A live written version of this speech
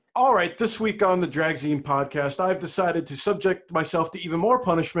All right, this week on the Dragzine Podcast, I've decided to subject myself to even more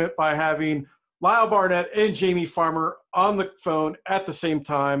punishment by having Lyle Barnett and Jamie Farmer on the phone at the same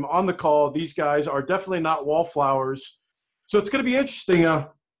time on the call. These guys are definitely not wallflowers, so it's going to be interesting.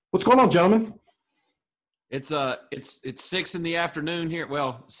 What's going on, gentlemen? It's 6 in the afternoon here.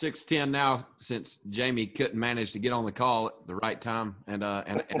 Well, 6:10 now, since Jamie couldn't manage to get on the call at the right time, and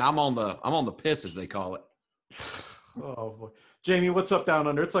I'm on the piss, as they call it. Oh boy, Jamie, what's up down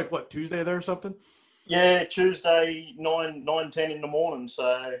under? It's like what, Tuesday there or something? Yeah, Tuesday 9:10 in the morning.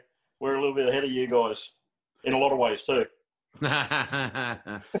 So we're a little bit ahead of you guys in a lot of ways too.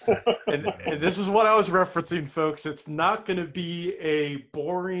 and this is what I was referencing, folks. It's not going to be a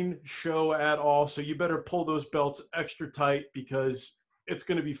boring show at all. So you better pull those belts extra tight because it's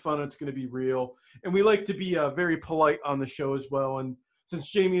going to be fun. It's going to be real. And we like to be very polite on the show as well. And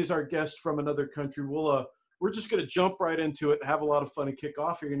since Jamie is our guest from another country, we're just going to jump right into it and have a lot of fun and kick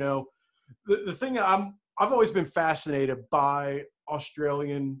off here. You know, the thing I've always been fascinated by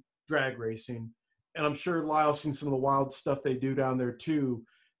Australian drag racing. And I'm sure Lyle's seen some of the wild stuff they do down there too.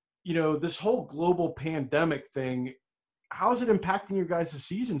 You know, this whole global pandemic thing, how is it impacting your guys'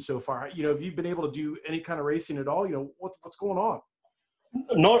 season so far? You know, have you been able to do any kind of racing at all? You know, what's going on?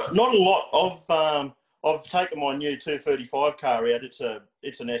 Not a lot. I've taken my new 235 car out. It's an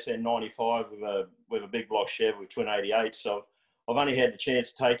SN95 with a big block Chev with twin 88. So I've only had the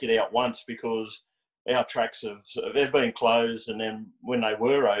chance to take it out once because our tracks have been closed, and then when they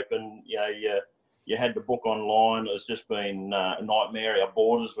were open, you had to book online. It's just been a nightmare. Our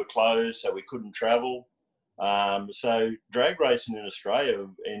borders were closed, so we couldn't travel. So drag racing in Australia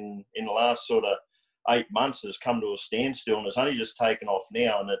in the last sort of 8 months has come to a standstill, and it's only just taken off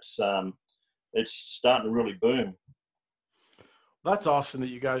now, and it's starting to really boom. That's awesome that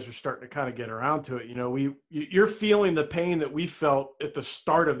you guys are starting to kind of get around to it. You know, you're feeling the pain that we felt at the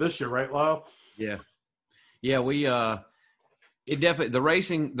start of this year, right, Lyle? Yeah, we it definitely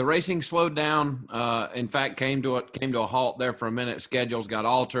the racing slowed down. In fact, came to a halt there for a minute. Schedules got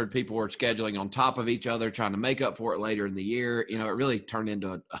altered. People were scheduling on top of each other, trying to make up for it later in the year. You know, it really turned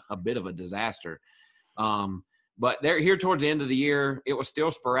into a bit of a disaster. But here towards the end of the year, it was still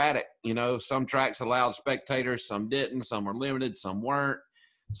sporadic. You know, some tracks allowed spectators, some didn't. Some were limited, some weren't.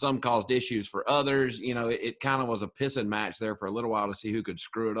 Some caused issues for others. You know, it kind of was a pissing match there for a little while to see who could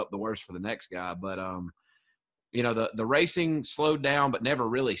screw it up the worst for the next guy. But you know, the racing slowed down, but never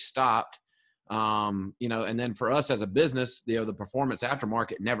really stopped. You know, and then for us as a business, the performance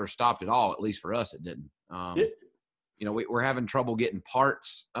aftermarket never stopped at all. At least for us, it didn't. You know, we're having trouble getting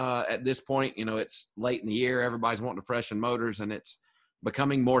parts at this point. You know, it's late in the year. Everybody's wanting to freshen motors, and it's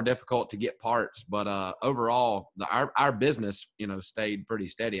becoming more difficult to get parts. But overall, our business, you know, stayed pretty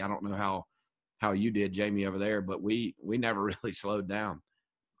steady. I don't know how you did, Jamie, over there, but we never really slowed down.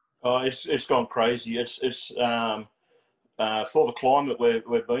 Oh, it's gone crazy. It's for the climate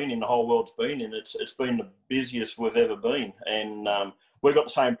we've been in, the whole world's been in. It's been the busiest we've ever been, and we've got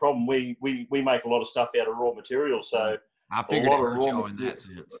the same problem. We make a lot of stuff out of raw materials, so I figured it hurt you in that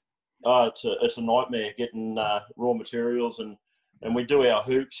sense. It's a nightmare getting raw materials, and we do our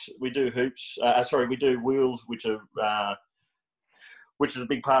hoops. We do hoops. We do wheels, which is a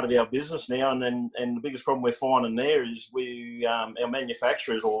big part of our business now. And the biggest problem we're finding there is our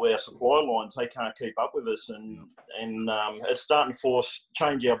manufacturers or our supply lines, they can't keep up with us, and it's starting to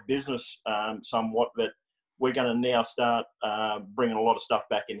change our business somewhat. But we're going to now start bringing a lot of stuff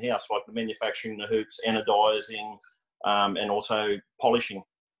back in house, like the manufacturing, the hoops, anodizing, and also polishing.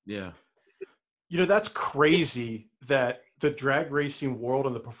 Yeah, you know, that's crazy that the drag racing world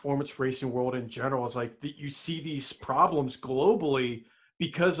and the performance racing world in general is like that. You see these problems globally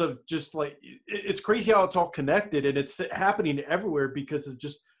because of just like, it's crazy how it's all connected, and it's happening everywhere because of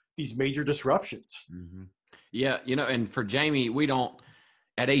just these major disruptions. Mm-hmm. Yeah. You know, and for Jamie, we don't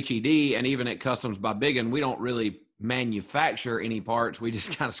at HED and even at Customs by Biggin, we don't really manufacture any parts. We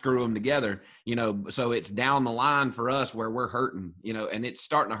just kind of screw them together, you know, so it's down the line for us where we're hurting, you know, and it's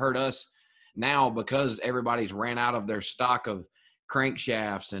starting to hurt us now because everybody's ran out of their stock of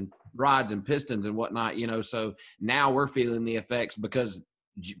crankshafts and rods and pistons and whatnot, you know, so now we're feeling the effects because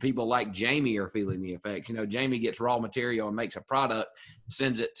people like Jamie are feeling the effects. You know, Jamie gets raw material and makes a product,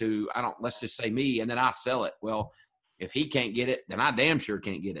 sends it to, let's just say me, and then I sell it. Well, if he can't get it, then I damn sure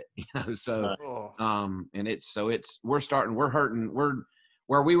can't get it, you know? So, we're hurting.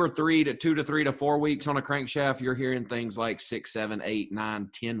 Where we were 2 to 3 to 4 weeks on a crankshaft, you're hearing things like 6, 7, 8, 9,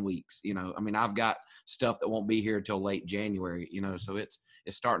 10 weeks. You know, I mean, I've got stuff that won't be here till late January, you know, so it's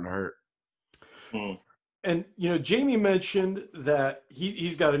starting to hurt. And, you know, Jamie mentioned that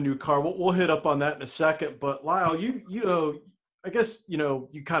he's got a new car. We'll hit up on that in a second. But Lyle, you know, I guess,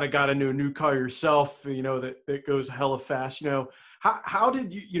 you kind of got into a new car yourself, that goes hella fast. How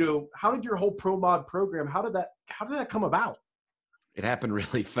did how did your whole Pro Mod program, how did that come about? It happened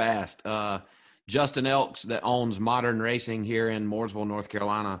really fast. Justin Elks, that owns Modern Racing here in Mooresville, North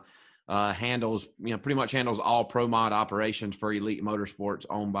Carolina, pretty much handles all Pro Mod operations for Elite Motorsports,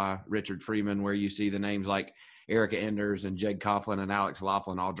 owned by Richard Freeman, where you see the names like Erica Enders and Jed Coughlin and Alex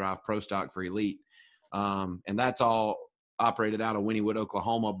Laughlin all drive Pro Stock for Elite. And that's all operated out of Wynnewood,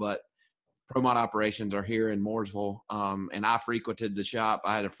 Oklahoma, but Pro Mod operations are here in Mooresville. And I frequented the shop.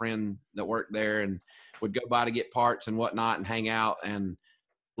 I had a friend that worked there and would go by to get parts and whatnot and hang out. And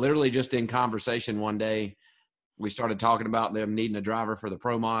literally just in conversation one day, we started talking about them needing a driver for the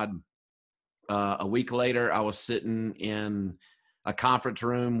Pro Mod. A week later, I was sitting in a conference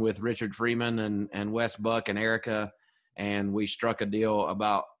room with Richard Freeman and Wes Buck and Erica, and we struck a deal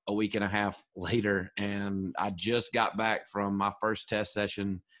about a week and a half later. And I just got back from my first test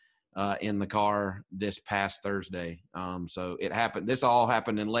session in the car this past Thursday. So it happened. This all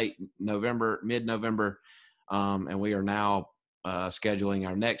happened in mid-November, and we are now scheduling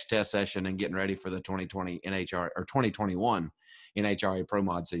our next test session and getting ready for the 2020 2021 NHRA Pro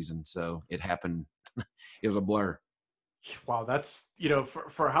Mod season. So it happened. It was a blur. Wow, that's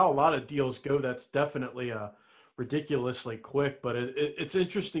for how a lot of deals go, that's definitely ridiculously quick. But it's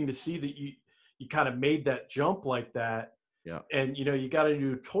interesting to see that you kind of made that jump like that. Yeah. And you got a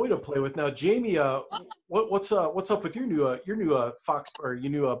new toy to play with now, Jamie. What's up with your new Fox or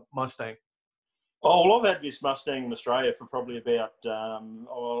your new Mustang? Oh, well, I've had this Mustang in Australia for probably about,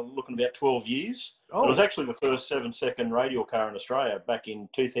 looking about 12 years. Oh. It was actually the first 7-second radial car in Australia back in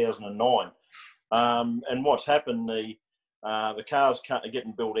 2009. And what's happened, the cars are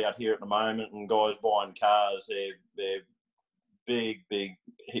getting built out here at the moment, and guys buying cars, they're big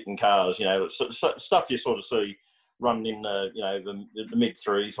hitting cars, stuff you sort of see running in the mid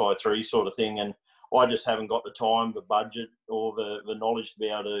threes, high threes sort of thing. And I just haven't got the time, the budget, or the knowledge to be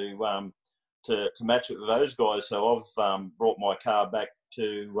able to match it with those guys. So I've brought my car back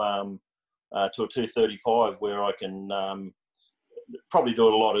to a 235 where I can probably do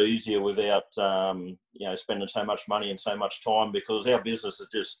it a lot easier without spending so much money and so much time, because our business is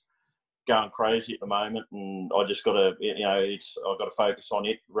just going crazy at the moment, and I just got to I've got to focus on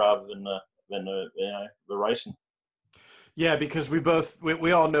it rather than the racing. Yeah, because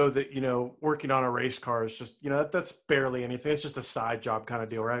we all know that working on a race car is just that's barely anything. It's just a side job kind of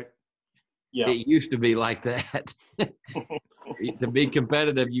deal, right? Yeah. It used to be like that. To be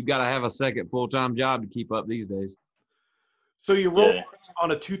competitive, you got to have a second full-time job to keep up these days. So you roll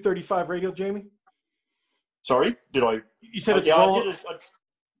on a 235 radial, Jamie? Sorry, did I? You said it's rolling.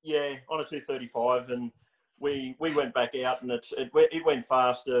 Yeah, on a 235, and we went back out, and it went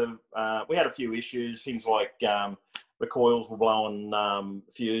faster. We had a few issues, things like the coils were blowing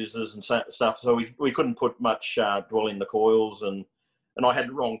fuses and stuff, so we couldn't put much dwell in the coils, and I had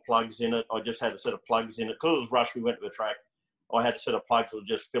the wrong plugs in it. I just had a set of plugs in it. Because it was rushed, we went to the track. I had a set of plugs that were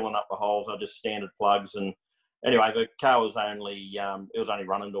just filling up the holes. I just standard plugs. And anyway, the car was only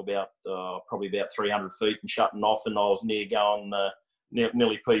running to about probably about 300 feet and shutting off. And I was near going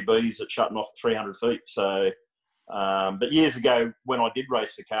nearly PBs at shutting off at 300 feet. So, but years ago when I did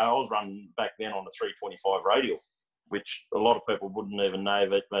race the car, I was running back then on a 325 radial, which a lot of people wouldn't even know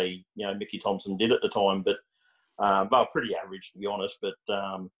that Mickey Thompson did at the time. But well, pretty average to be honest, but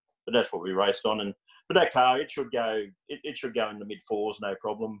that's what we raced on. But that car, it should go in the mid fours, no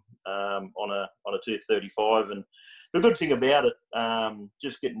problem, on a 235. And the good thing about it,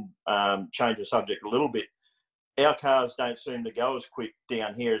 just change the subject a little bit, our cars don't seem to go as quick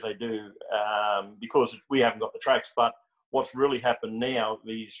down here as they do because we haven't got the tracks. But what's really happened now,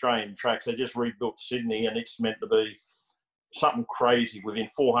 the Australian tracks, they just rebuilt Sydney, and it's meant to be something crazy. Within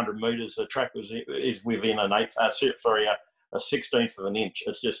 400 metres, the track is within a 1/16th of an inch.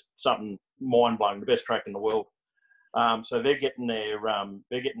 It's just something mind blowing. The best track in the world. So they're getting their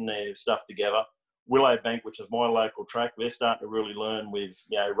stuff together. Willowbank, which is my local track, they're starting to really learn with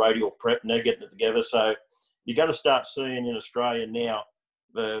radial prep, and they're getting it together. So you're going to start seeing in Australia now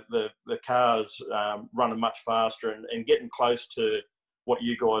the cars running much faster and getting close to what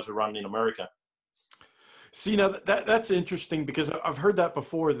you guys are running in America. See, now that's interesting, because I've heard that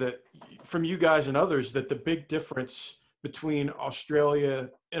before, that from you guys and others, that the big difference between Australia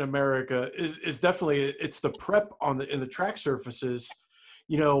and America is definitely it's the prep in the track surfaces.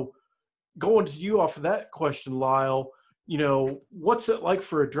 Going to you off of that question, Lyle, what's it like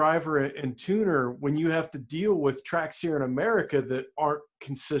for a driver and tuner when you have to deal with tracks here in America that aren't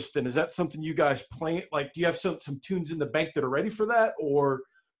consistent? Is that something you guys plan? Like, do you have some tunes in the bank that are ready for that, or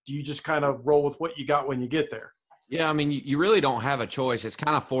do you just kind of roll with what you got when you get there? Yeah, I mean, you really don't have a choice. It's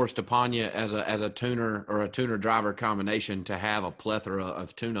kind of forced upon you as a tuner or a tuner driver combination to have a plethora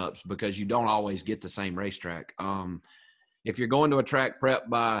of tune-ups because you don't always get the same racetrack. If you're going to a track prep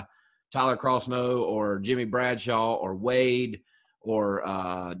by Tyler Crossnow or Jimmy Bradshaw or Wade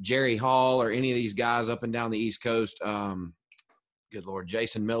or Jerry Hall or any of these guys up and down the East Coast, good Lord,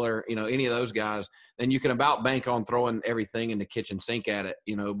 Jason Miller, any of those guys, then you can about bank on throwing everything in the kitchen sink at it,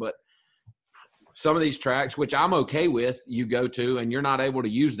 but some of these tracks, which I'm okay with, you go to and you're not able to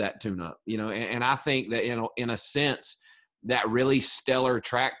use that tune-up, and I think that, in a sense, that really stellar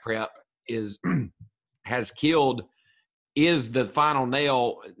track prep is is the final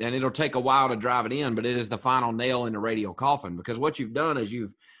nail, and it'll take a while to drive it in, but it is the final nail in the radial coffin, because what you've done is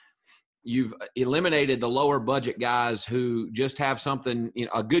you've eliminated the lower budget guys who just have something,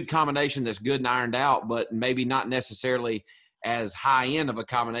 a good combination that's good and ironed out, but maybe not necessarily as high end of a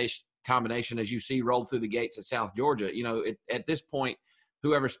combination as you see roll through the gates at South Georgia. At this point,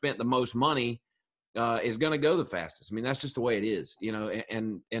 whoever spent the most money is going to go the fastest. I mean, that's just the way it is,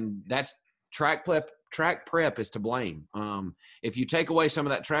 and that's track prep is to blame. If you take away some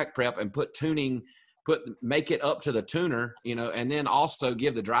of that track prep and make it up to the tuner, and then also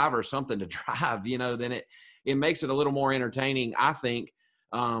give the driver something to drive, then it makes it a little more entertaining, I think,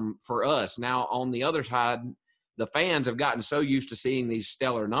 for us. Now, on the other side, the fans have gotten so used to seeing these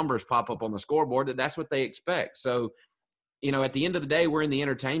stellar numbers pop up on the scoreboard that's what they expect. So, at the end of the day, we're in the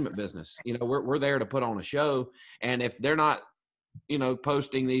entertainment business. We're there to put on a show. And if they're not,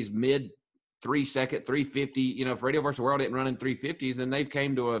 posting these mid 3-second 350, if Radio vs. World didn't run in 350s, then they've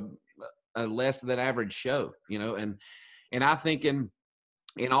came to a less than average show, and I think in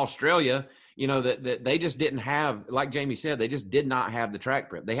Australia, that they just didn't have, like Jamie said, they just did not have the track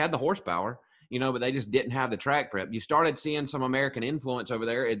prep. They had the horsepower, but they just didn't have the track prep. You started seeing some American influence over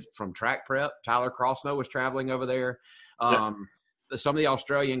there. It's from track prep. Tyler Crossnow was traveling over there. Some of the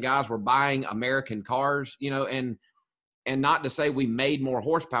Australian guys were buying American cars, and not to say we made more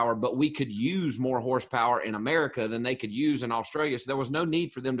horsepower, but we could use more horsepower in America than they could use in Australia. So there was no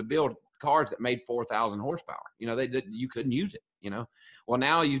need for them to build cars that made 4,000 horsepower. You couldn't use it, Well,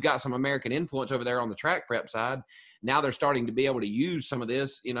 now you've got some American influence over there on the track prep side. Now they're starting to be able to use some of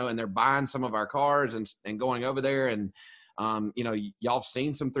this, and they're buying some of our cars and going over there. And, y'all have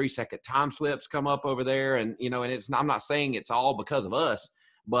seen some 3-second time slips come up over there. And, and I'm not saying it's all because of us,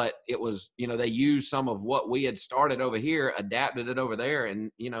 but it was, they used some of what we had started over here, adapted it over there.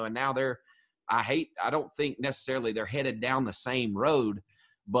 And, and now I don't think necessarily they're headed down the same road,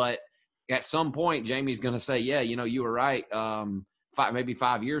 but at some point, Jamie's going to say, yeah, you were right. Maybe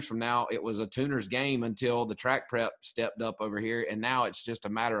 5 years from now, it was a tuner's game until the track prep stepped up over here. And now it's just a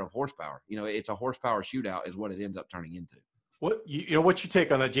matter of horsepower. It's a horsepower shootout is what it ends up turning into. What's your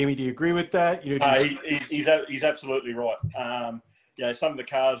take on that, Jamie? Do you agree with that? He's absolutely right. Some of the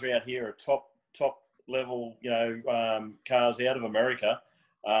cars around here are top level, cars out of America.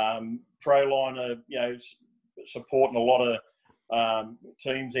 Proline are, supporting a lot of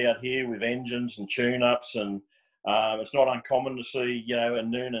teams out here with engines and tune-ups, and it's not uncommon to see, a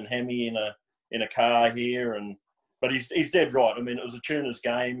Noon and Hemi in a car here. But he's dead right. I mean, it was a tuner's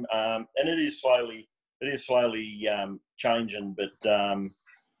game, and it is slowly changing, but.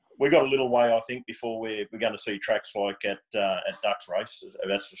 We've got a little way, I think, before we're going to see tracks like at Ducks Race.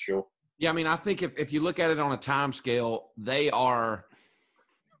 That's for sure. Yeah, I mean, I think if you look at it on a time scale, they are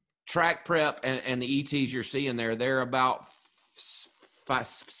track prep and the ETs you're seeing there, they're about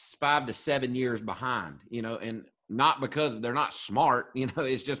 5 to 7 years behind, and not because they're not smart,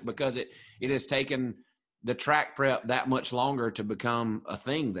 it's just because it has taken the track prep that much longer to become a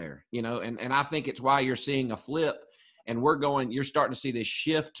thing there, and I think it's why you're seeing a flip. And you're starting to see this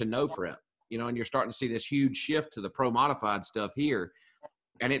shift to no prep, and you're starting to see this huge shift to the pro modified stuff here.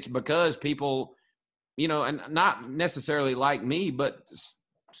 And it's because people, and not necessarily like me, but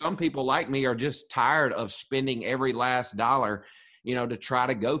some people like me are just tired of spending every last dollar, to try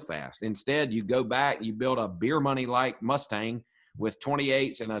to go fast. Instead, you go back, you build a beer money like Mustang with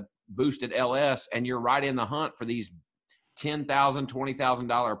 28s and a boosted LS, and you're right in the hunt for these $10,000,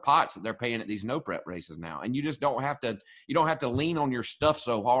 $20,000 pots that they're paying at these no prep races now. And you just don't have to lean on your stuff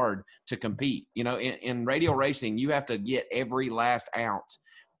so hard to compete. In radial racing, you have to get every last ounce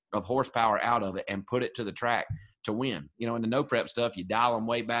of horsepower out of it and put it to the track to win. In the no prep stuff, you dial them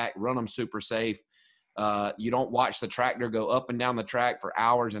way back, run them super safe. You don't watch the tractor go up and down the track for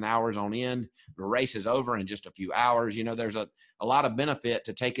hours and hours on end. The race is over in just a few hours. There's a lot of benefit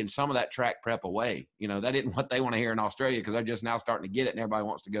to taking some of that track prep away. That isn't what they want to hear in Australia because they're just now starting to get it and everybody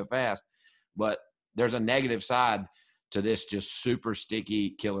wants to go fast. But there's a negative side to this just super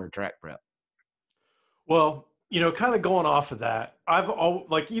sticky killer track prep. Well, kind of going off of that,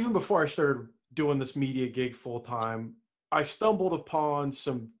 even before I started doing this media gig full time, I stumbled upon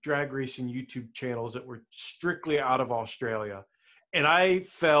some drag racing YouTube channels that were strictly out of Australia. And I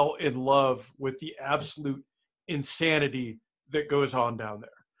fell in love with the absolute insanity that goes on down there.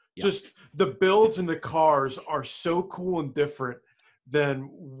 Yep. Just the builds and the cars are so cool and different than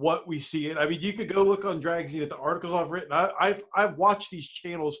what we see. I mean, you could go look on Dragzine at the articles I've written. I've watched these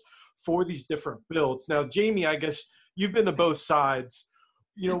channels for these different builds. Now, Jamie, I guess you've been to both sides.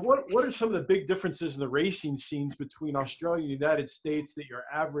 What are some of the big differences in the racing scenes between Australia and the United States that your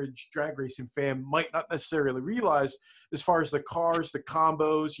average drag racing fan might not necessarily realize, as far as the cars, the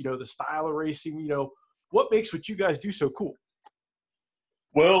combos, the style of racing? What makes what you guys do so cool?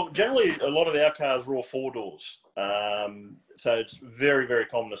 Well, generally, a lot of our cars are all 4 doors. So it's very, very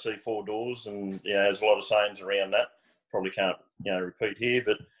common to see 4 doors, and there's a lot of sayings around that. Probably can't, repeat here,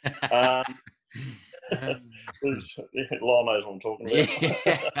 but Lyle knows what I'm talking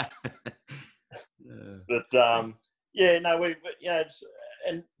about. But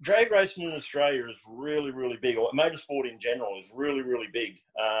and drag racing in Australia is really, really big. Or motorsport in general is really, really big.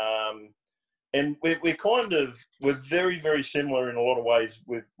 And we're very, very similar in a lot of ways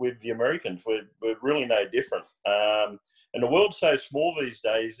with the Americans. We're really no different. And the world's so small these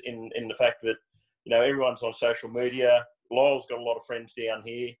days in the fact that, everyone's on social media. Lyle's got a lot of friends down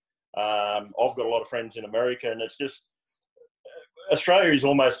here. I've got a lot of friends in America, and it's just Australia is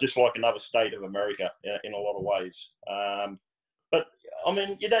almost just like another state of America in a lot of ways. But I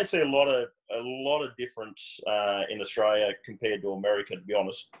mean, you don't see a lot of difference in Australia compared to America, to be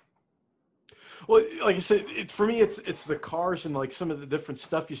honest. Well, like I said, for me, it's the cars and like some of the different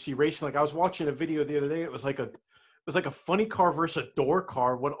stuff you see racing. Like I was watching a video the other day. It was like a funny car versus a door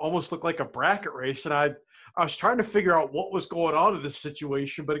car. What almost looked like a bracket race, and I was trying to figure out what was going on in this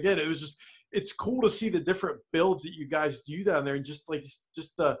situation. But again, it's cool to see the different builds that you guys do down there, and just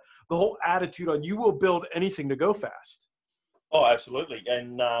the whole attitude on you will build anything to go fast. Oh, absolutely.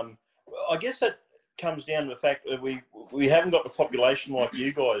 And I guess that comes down to the fact that we haven't got the population like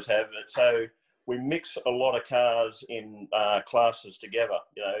you guys have, so we mix a lot of cars in classes together.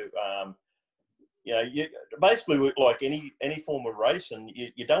 Basically like any form of race, and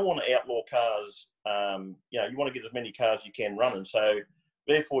you don't want to outlaw cars. You want to get as many cars you can running. So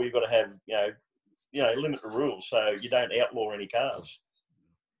therefore, you've got to have limit the rules so you don't outlaw any cars.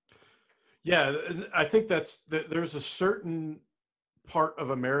 Yeah, I think there's a certain part of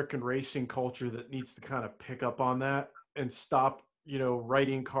American racing culture that needs to kind of pick up on that and stop,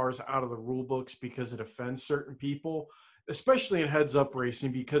 writing cars out of the rule books because it offends certain people, especially in heads-up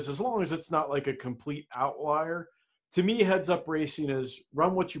racing, because as long as it's not like a complete outlier, to me, heads-up racing is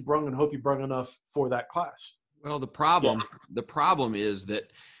run what you brung and hope you brung enough for that class. Well, the problem is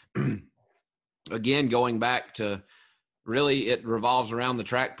that, again, going back to really it revolves around the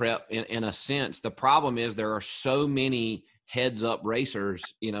track prep in a sense. The problem is there are so many heads-up racers,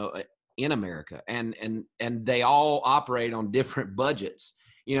 in America, and they all operate on different budgets.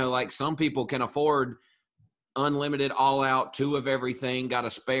 Like some people can afford unlimited all out 2 of everything, got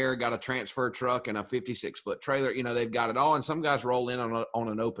a spare, got a transfer truck and a 56-foot trailer. They've got it all. And some guys roll in on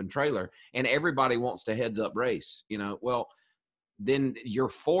an open trailer, and everybody wants to heads up race, well, then you're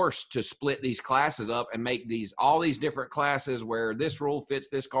forced to split these classes up and make all these different classes where this rule fits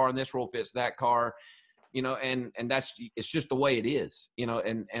this car and this rule fits that car, and it's just the way it is,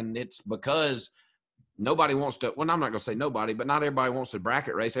 and it's because nobody wants to, well, I'm not going to say nobody, but not everybody wants to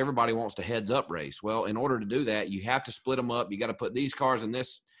bracket race. Everybody wants to heads up race. Well, in order to do that, you have to split them up. You got to put these cars in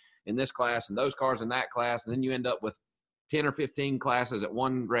this class and those cars in that class. And then you end up with 10 or 15 classes at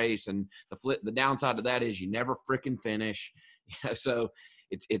one race. And the downside to that is you never freaking finish. So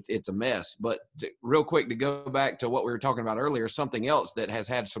it's a mess. But real quick, to go back to what we were talking about earlier, something else that has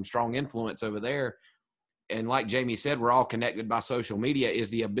had some strong influence over there, and like Jamie said, we're all connected by social media, is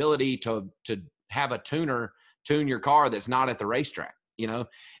the ability to have a tuner tune your car that's not at the racetrack,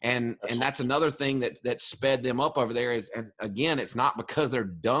 and that's another thing that sped them up over there is, and again, it's not because they're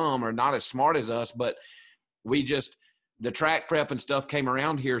dumb or not as smart as us, but the track prep and stuff came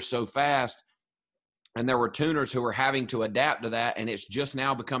around here so fast, and there were tuners who were having to adapt to that, and it's just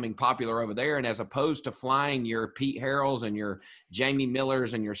now becoming popular over there. And as opposed to flying your Pete Harrells and your Jamie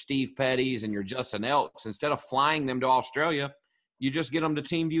Millers and your Steve Pettys and your Justin Elks, instead of flying them to Australia, you just get them to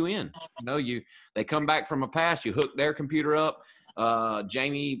team view in. They come back from a pass, you hook their computer up.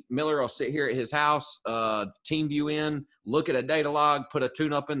 Jamie Miller will sit here at his house, team view in, look at a data log, put a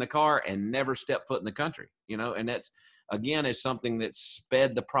tune up in the car, and never step foot in the country. And that's, again, is something that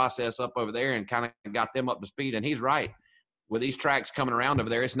sped the process up over there and kind of got them up to speed. And he's right. with these tracks coming around over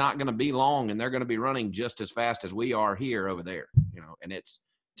there, it's not going to be long, and they're going to be running just as fast as we are here over there, and it's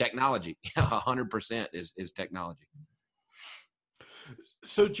technology. 100% is technology.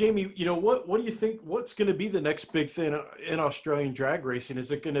 So, Jamie, what do you think? What's going to be the next big thing in Australian drag racing?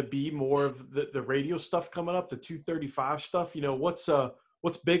 Is it going to be more of the radio stuff coming up, the 235 stuff?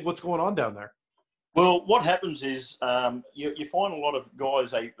 What's big? What's going on down there? Well, what happens is you find a lot of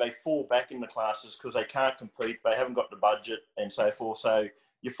guys, they fall back in the classes because they can't compete. They haven't got the budget and so forth. So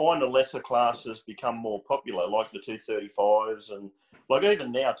you find the lesser classes become more popular, like the 235s and like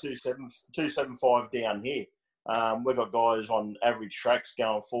even now 275 down here. We've got guys on average tracks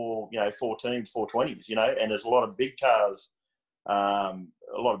going for 14s, 420s, and there's a lot of big cars,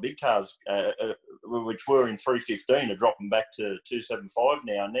 which were in 315 are dropping back to 275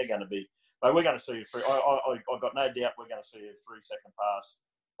 now, and they're going to be. But we're going to see. I've got no doubt we're going to see a 3-second pass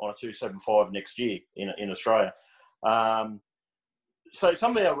on a 275 next year in Australia. So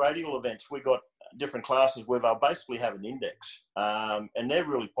some of our radial events, we've got different classes where they'll basically have an index, and they're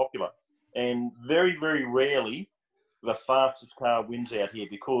really popular. And very, very rarely the fastest car wins out here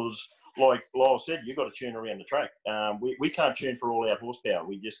because, like Lyle said, you've got to tune around the track. We can't tune for all our horsepower.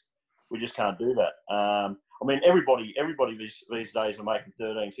 We just can't do that. Everybody these days are making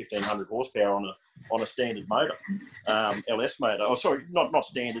 1,500 horsepower on a standard motor, LS motor. Oh, sorry, not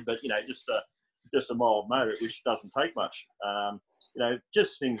standard, but just a mild motor, which doesn't take much.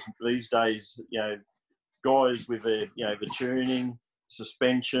 Just things these days. Guys with the tuning,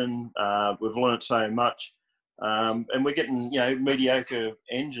 suspension. We've learnt so much, and we're getting mediocre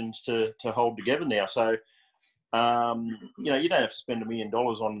engines to hold together now. So you don't have to spend $1 million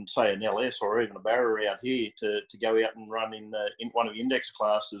on say an LS or even a Barra out here to go out and run in one of the index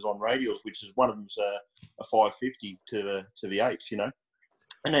classes on radials, which is one of them's a 550 to the 8s,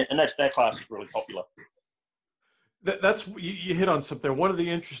 and that class is really popular. That's you hit on something. One of the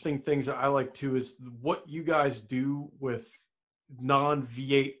interesting things that I like too is what you guys do with non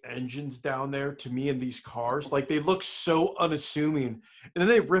V8 engines down there. To me, in these cars, like they look so unassuming, and then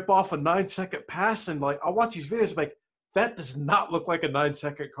they rip off a 9-second pass, and like I'll watch these videos, like that does not look like a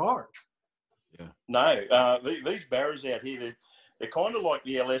 9-second car. Yeah, no, these Barras out here, they're kind of like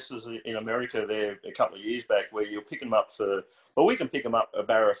the LSs in America there a couple of years back, where you're picking them up for. Well, we can pick them up a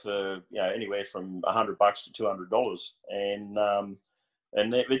Barra for anywhere from $100 to $200,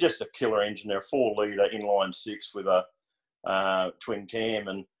 and they're just a killer engine. They're a 4-litre inline 6 with a twin cam.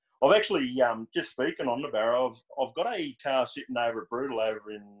 And I've actually just speaking on the Barra, I've got a car sitting over at Brutal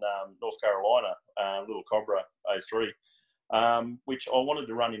over in North Carolina, little Cobra 03, which I wanted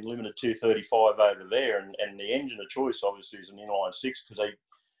to run in limited 235 over there, and the engine of choice obviously is an inline 6 because they.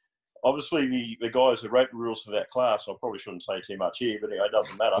 Obviously, the guys who wrote the rules for that class, I probably shouldn't say too much here, but it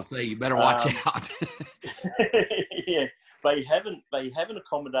doesn't matter. I'll say you better watch out. Yeah, they haven't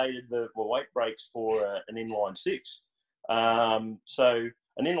accommodated the weight brakes for an inline 6. So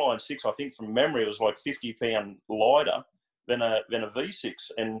an inline 6, I think from memory, was like 50 pound lighter than a V6,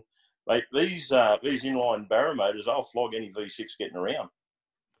 and these inline Barra motors, they'll flog any V6 getting around.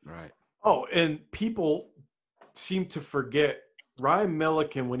 Right. Oh, and people seem to forget. Ryan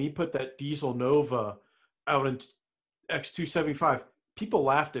Milliken, when he put that diesel Nova out in X275, people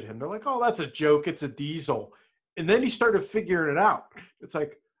laughed at him. They're like, oh, that's a joke. It's a diesel. And then he started figuring it out. It's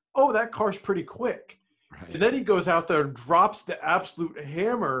like, oh, that car's pretty quick. Right. And then he goes out there and drops the absolute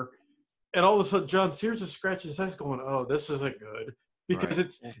hammer. And all of a sudden, John Sears is scratching his head going, oh, this isn't good.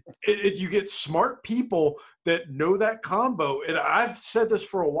 Because right. You get smart people that know that combo. And I've said this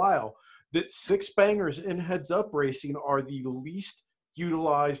for a while. That 6 bangers in heads-up racing are the least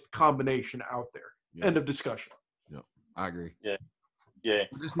utilized combination out there. Yeah. End of discussion. Yeah, I agree. Yeah.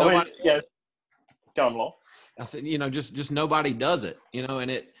 Go on, Lyle. I said, just nobody does it,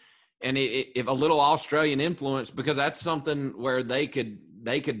 and if a little Australian influence, because that's something where they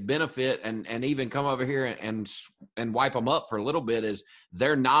could benefit and even come over here and wipe them up for a little bit is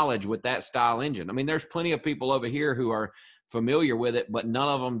their knowledge with that style engine. I mean, there's plenty of people over here who are familiar with it, but none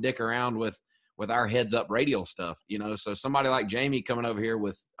of them dick around with our heads up radial stuff, so somebody like Jamie coming over here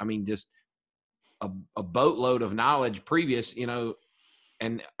with, just a boatload of knowledge previous,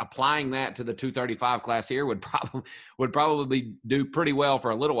 and applying that to the 235 class here would probably do pretty well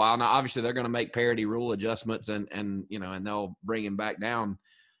for a little while. Now, obviously they're going to make parity rule adjustments and they'll bring him back down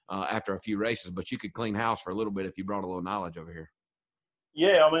after a few races, but you could clean house for a little bit if you brought a little knowledge over here.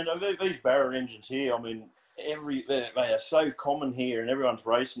 Yeah. These Barra engines here, they are so common here, and everyone's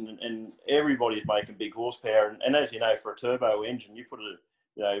racing, and everybody's making big horsepower. And as you know, for a turbo engine, you put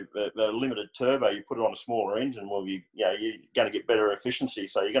the limited turbo, you put it on a smaller engine. Well, you're going to get better efficiency,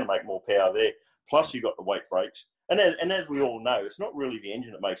 so you're going to make more power there. Plus, you've got the weight brakes, and as we all know, it's not really the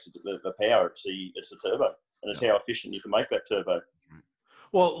engine that makes the power. It's the turbo, and it's how efficient you can make that turbo.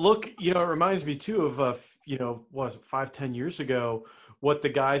 Well, look, it reminds me too of, what was it, 5-10 years ago, what the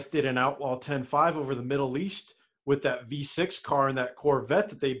guys did in Outlaw 10.5 over the Middle East with that V6 car and that Corvette,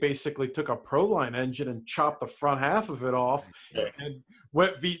 that they basically took a Proline engine and chopped the front half of it off, and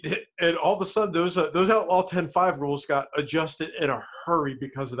and all of a sudden those Outlaw 10.5 rules got adjusted in a hurry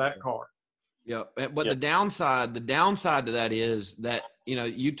because of that car. Yeah, but the downside to that is that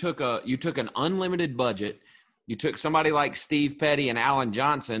you took an unlimited budget. You took somebody like Steve Petty and Alan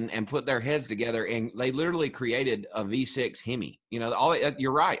Johnson and put their heads together, and they literally created a V6 Hemi.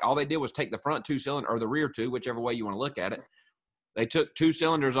 You're right. All they did was take the front 2-cylinder or the rear 2, whichever way you want to look at it. They took 2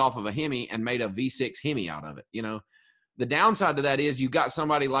 cylinders off of a Hemi and made a V6 Hemi out of it. The downside to that is you got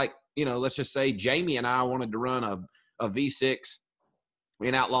somebody like, let's just say Jamie and I wanted to run a V6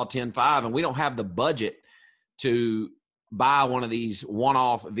 in Outlaw 10.5, and we don't have the budget to buy one of these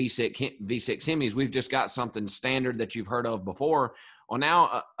one-off V6 Hemis. We've just got something standard that you've heard of before. Well,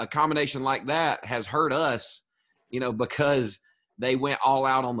 now a combination like that has hurt us, because they went all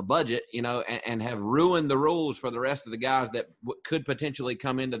out on the budget, and have ruined the rules for the rest of the guys that could potentially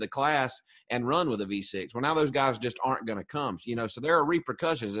come into the class and run with a V6. Well, now those guys just aren't going to come, so there are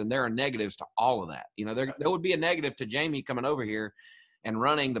repercussions and there are negatives to all of that. There would be a negative to Jamie coming over here and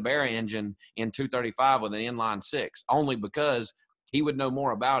running the Barra engine in 235 with an inline 6, only because he would know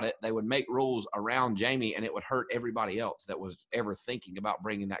more about it. They would make rules around Jamie, and it would hurt everybody else that was ever thinking about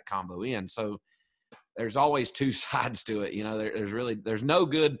bringing that combo in. So there's always two sides to it. There's no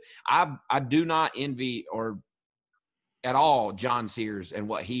good. I do not envy or at all John Sears and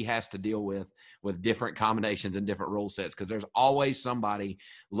what he has to deal with different combinations and different rule sets, because there's always somebody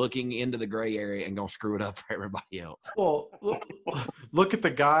looking into the gray area and gonna screw it up for everybody else. Well, look at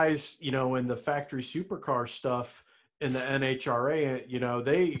the guys, in the factory supercar stuff in the NHRA.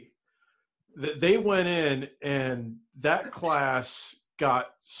 They went in, and that class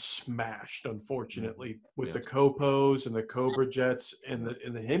got smashed, unfortunately, with the Copos and the Cobra Jets and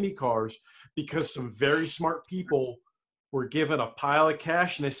the Hemi cars, because some very smart people were given a pile of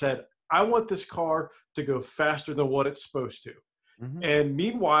cash and they said, I want this car to go faster than what it's supposed to. Mm-hmm. And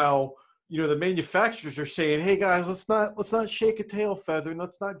meanwhile, the manufacturers are saying, hey guys, let's not shake a tail feather and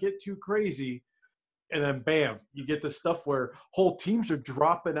let's not get too crazy. And then bam, you get this stuff where whole teams are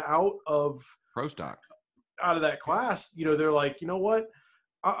dropping out of pro stock, out of that class. They're like, you know what?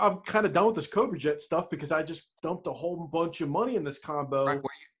 I'm kind of done with this Cobra Jet stuff because I just dumped a whole bunch of money in this combo. Right.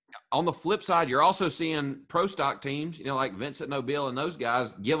 On the flip side, you're also seeing pro stock teams, like Vincent Nobile and those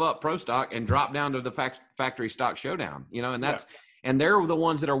guys give up pro stock and drop down to the factory stock showdown, and that's, and they're the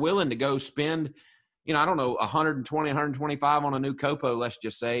ones that are willing to go spend, I don't know, 120, 125 on a new Copo, let's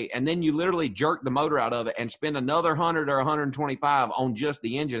just say. And then you literally jerk the motor out of it and spend another 100 or 125 on just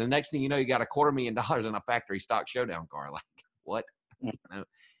the engine. The next thing you know, you got $250,000 in a factory stock showdown car. Like, what?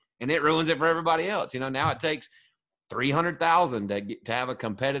 And it ruins it for everybody else. Now it takes $300,000 to have a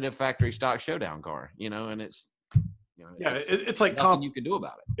competitive factory stock showdown car, and it's like nothing you can do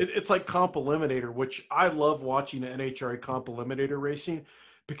about it. It's like Comp Eliminator, which I love watching the NHRA Comp Eliminator racing,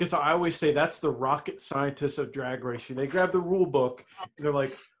 because I always say that's the rocket scientists of drag racing. They grab the rule book and they're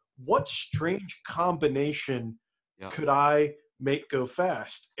like, what strange combination could I make go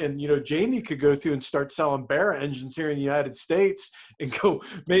fast? And Jamie could go through and start selling Barra engines here in the United States and go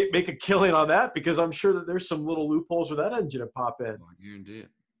make a killing on that, because I'm sure that there's some little loopholes where that engine would pop in. I guarantee it.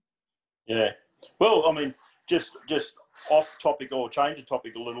 Yeah. Well, I mean, just off topic, or change the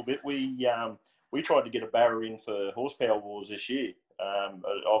topic a little bit. We tried to get a Barra in for Horsepower Wars this year.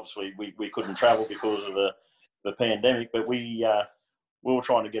 Obviously, we couldn't travel because of the pandemic, but we were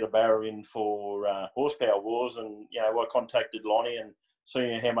trying to get a Barra in for Horsepower Wars, and I contacted Lonnie and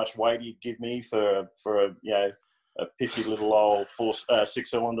seeing how much weight he'd give me for a piffy little old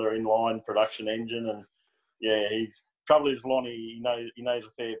 6-cylinder inline production engine, and he trouble is Lonnie, he knows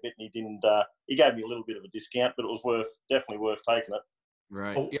a fair bit, and he didn't. He gave me a little bit of a discount, but it was definitely worth taking it.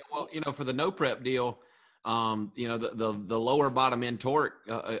 Right. Yeah. Well, for the no prep deal, the lower bottom end torque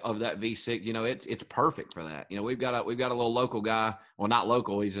of that V6, it's perfect for that. We've got a little local guy. Well, not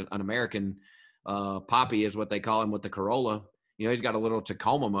local. He's an American. Poppy is what they call him with the Corolla. He's got a little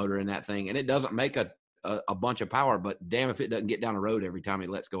Tacoma motor in that thing, and it doesn't make a bunch of power, but damn if it doesn't get down the road every time he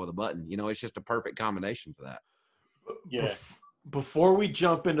lets go of the button. It's just a perfect combination for that. Yeah. Before we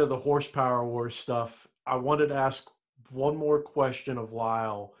jump into the Horsepower Wars stuff, I wanted to ask one more question of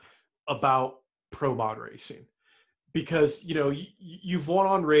Lyle about Pro Mod racing, because you've won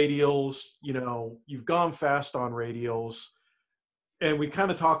on radials, you've gone fast on radials, and we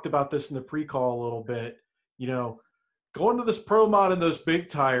kind of talked about this in the pre-call a little bit. going to this Pro Mod and those big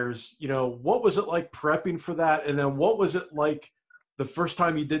tires, what was it like prepping for that? And then what was it like the first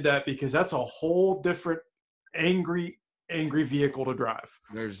time you did that? Because that's a whole different angry vehicle to drive.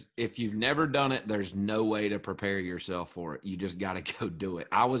 If you've never done it, there's no way to prepare yourself for it. You just got to go do it.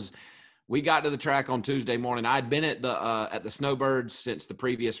 We got to the track on Tuesday morning. I'd been at the Snowbirds since the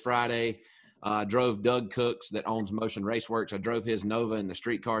previous Friday. Drove Doug Cooks that owns Motion Raceworks. I drove his Nova in the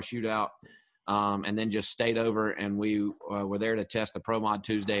streetcar shootout, and then just stayed over, and we were there to test the Pro Mod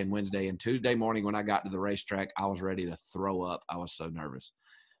Tuesday and Wednesday. And Tuesday morning when I got to the racetrack, I was ready to throw up. I was so nervous.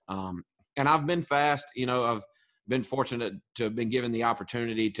 And I've been fast. I've been fortunate to have been given the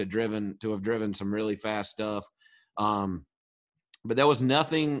opportunity to have driven some really fast stuff. But there was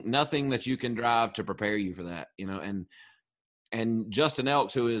nothing that you can drive to prepare you for that, and Justin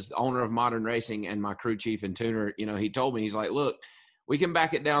Elks, who is the owner of Modern Racing and my crew chief and tuner, he told me, he's like, look, we can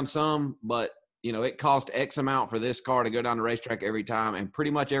back it down some, but it costs X amount for this car to go down the racetrack every time. And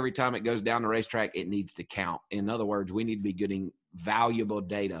pretty much every time it goes down the racetrack, it needs to count. In other words, we need to be getting valuable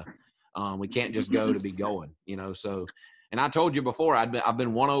data. We can't just go to be going, so, and I told you before, I've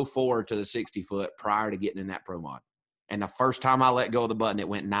been 104 to the 60 foot prior to getting in that Pro Mod. And the first time I let go of the button, it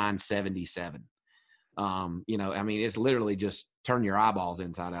went 977. It's literally just turn your eyeballs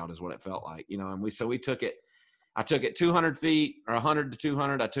inside out is what it felt like, and we took it. I took it 200 feet or 100 to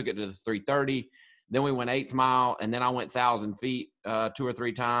 200. I took it to the 330. Then we went 8th mile, and then I went 1,000 feet 2 or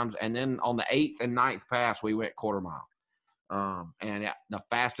 3 times. And then on the 8th and 9th pass, we went quarter mile. The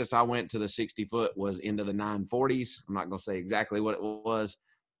fastest I went to the 60 foot was into the 940s. I'm not going to say exactly what it was.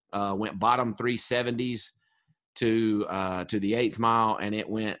 Went bottom 370s to the 8th mile, and it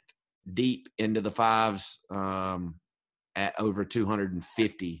went deep into the 5s at over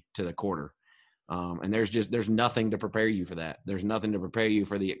 250 to the quarter. And there's nothing to prepare you for that. There's nothing to prepare you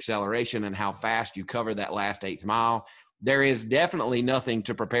for the acceleration and how fast you cover that last 8th mile. There is definitely nothing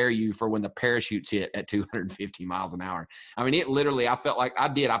to prepare you for when the parachutes hit at 250 miles an hour. It literally, I felt like I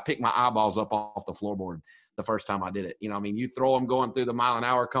picked my eyeballs up off the floorboard the first time I did it. You throw them going through the mile an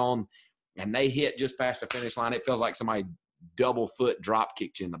hour cone and they hit just past the finish line. It feels like somebody double foot drop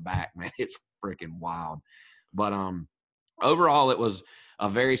kicked you in the back, man. It's freaking wild. But overall, it was a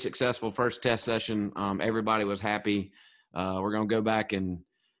very successful first test session. Everybody was happy. We're going to go back and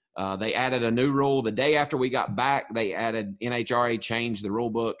they added a new rule. The day after we got back, they added NHRA changed the rule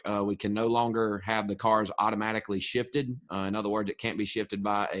book. We can no longer have the cars automatically shifted. In other words, it can't be shifted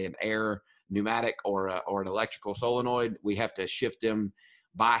by an air pneumatic or an electrical solenoid. We have to shift them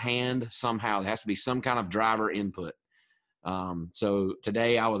by hand somehow. There has to be some kind of driver input. So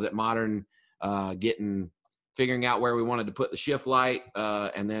today I was at Modern figuring out where we wanted to put the shift light,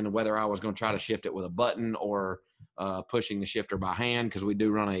 and then whether I was going to try to shift it with a button or pushing the shifter by hand, because we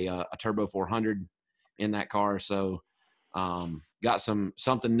do run a Turbo 400 in that car. So got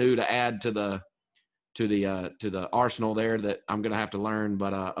something new to add to the arsenal there that I'm going to have to learn.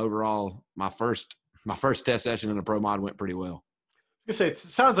 But overall, my first test session in a Pro Mod went pretty well. I was gonna say, it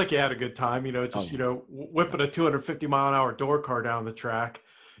sounds like you had a good time, whipping a 250 mile an hour door car down the track.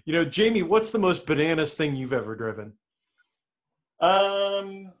 Jamie, what's the most bananas thing you've ever driven?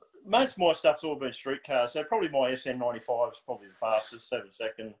 Most of my stuff's all been street cars. So probably my SM95 is probably the fastest,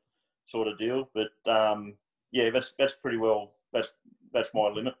 7-second sort of deal. But that's pretty well. That's my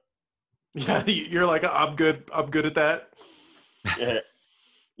limit. Yeah, you're like, I'm good at that.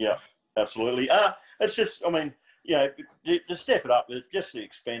 Yeah, absolutely. It's just, to step it up, just the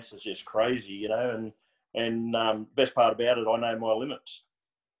expense is just crazy, and best part about it, I know my limits.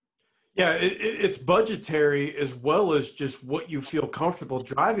 Yeah, it's budgetary as well as just what you feel comfortable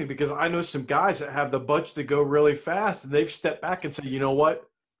driving, because I know some guys that have the budget to go really fast, and they've stepped back and said, you know what,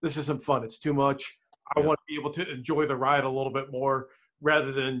 this isn't fun. It's too much. I want to be able to enjoy the ride a little bit more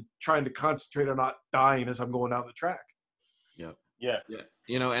rather than trying to concentrate on not dying as I'm going down the track. Yeah.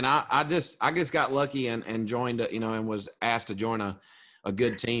 And I just got lucky and joined, and was asked to join a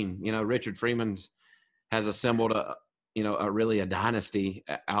good team. Richard Freeman's has assembled a dynasty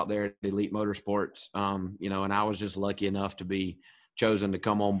out there at Elite Motorsports. And I was just lucky enough to be chosen to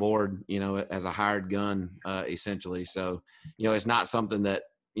come on board, as a hired gun, essentially. So, it's not something that,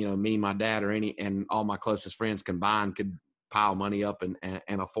 me, my dad, and all my closest friends combined could pile money up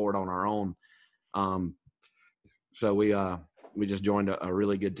and afford on our own. So we just joined a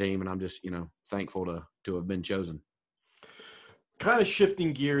really good team, and I'm just, thankful to have been chosen. Kind of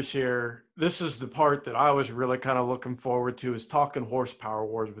shifting gears here. This is the part that I was really kind of looking forward to, is talking horsepower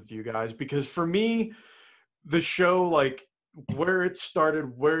wars with you guys, because for me, the show, like where it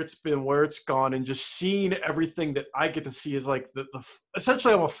started, where it's been, where it's gone, and just seeing everything that I get to see is like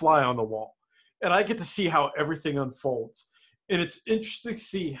essentially I'm a fly on the wall. and I get to see how everything unfolds. And it's interesting to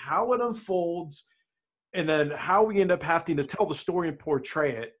see how it unfolds and then how we end up having to tell the story and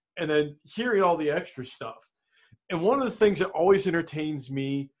portray it, and then hearing all the extra stuff. And one of the things that always entertains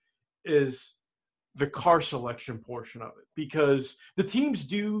me is the car selection portion of it, because the teams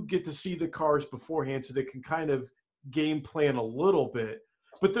do get to see the cars beforehand so they can kind of game plan a little bit.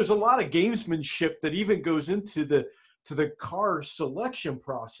 But there's a lot of gamesmanship that even goes into the car selection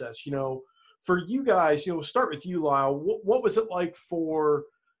process. For you guys, we'll start with you, Lyle. What was it like for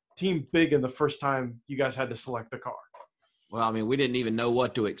Team Big in the first time you guys had to select the car? Well, I mean, we didn't even know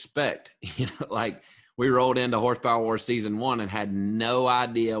what to expect. We rolled into Horsepower Wars Season 1 and had no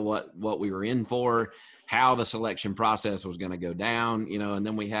idea what we were in for, how the selection process was going to go down, and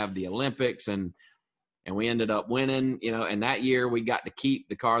then we have the Olympics and we ended up winning, and that year we got to keep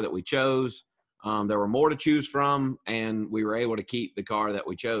the car that we chose. There were more to choose from, and we were able to keep the car that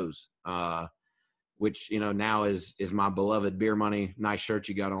we chose, which, now is my beloved Beer Money. Nice shirt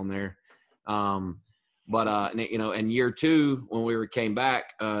you got on there. But in year 2, when we came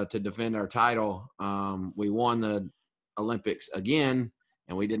back to defend our title, we won the Olympics again,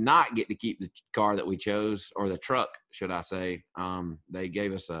 and we did not get to keep the car that we chose, or the truck, should I say. They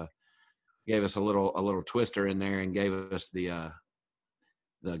gave us a little twister in there and gave us the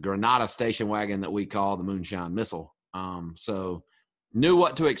Granada station wagon that we call the Moonshine Missile. So knew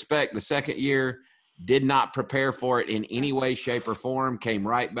what to expect the second year. Did not prepare for it in any way, shape, or form. Came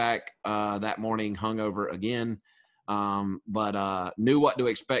right back that morning, hungover again. But knew what to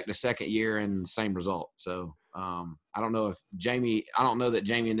expect the second year, and same result. So I don't know that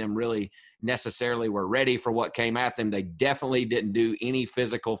Jamie and them really necessarily were ready for what came at them. They definitely didn't do any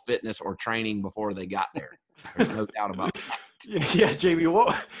physical fitness or training before they got there. There's no doubt about that. Yeah, Jamie,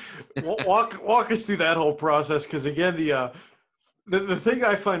 walk us through that whole process, because again, the thing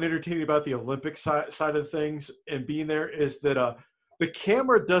I find entertaining about the Olympic side of things and being there is that the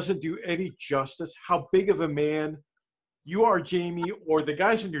camera doesn't do any justice how big of a man you are, Jamie, or the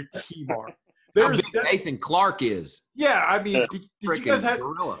guys in your team are. How big Nathan Clark is. Yeah, I mean,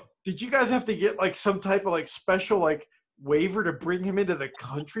 did you guys have to get like some type of like special like waiver to bring him into the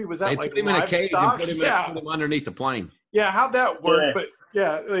country? Was that they like put him in a cage and put him underneath the plane? Yeah, how'd that work?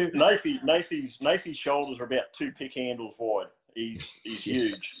 Yeah. But yeah, Nathan's shoulders are about 2 pick handles wide. He's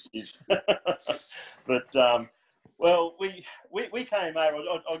huge. But well, we came over.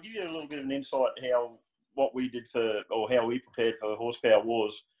 I'll give you a little bit of an insight what we did how we prepared for Horsepower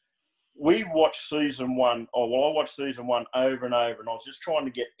Wars. We watched season 1. I watched season 1 over and over, and I was just trying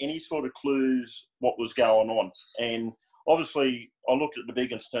to get any sort of clues what was going on. And obviously, I looked at the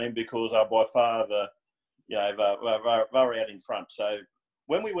Biggins team because they're by far they were out in front. So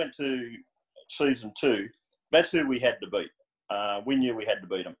when we went to season 2, that's who we had to beat. We knew we had to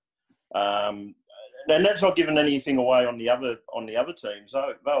beat them. And that's not giving anything away on the other teams. They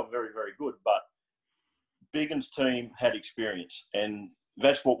were very, very good, but Biggins' team had experience, and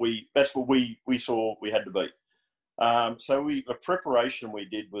that's what we saw we had to beat. So the preparation we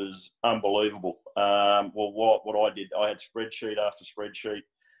did was unbelievable. What I did, I had spreadsheet after spreadsheet,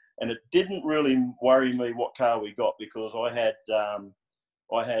 and it didn't really worry me what car we got, because I had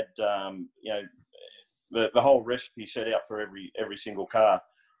the whole recipe set out for every single car.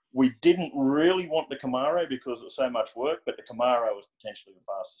 We didn't really want the Camaro because it was so much work, but the Camaro was potentially the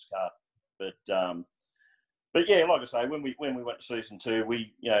fastest car. But yeah, like I say, when we went to season 2,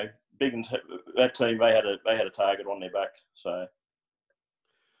 Biggins, that team, they had a target on their back. So,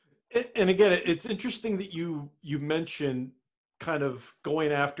 and again, it's interesting that you mentioned kind of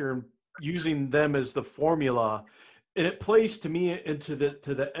going after and using them as the formula, and it plays to me into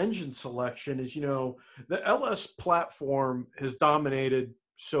the engine selection. Is the LS platform has dominated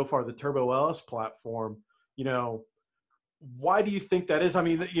so far, the Turbo LS platform. Why do you think that is? I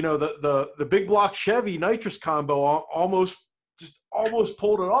mean, the big block Chevy nitrous combo almost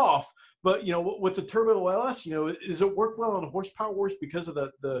pulled it off. But, with the Turbo LS, does it work well on Horsepower Wars because of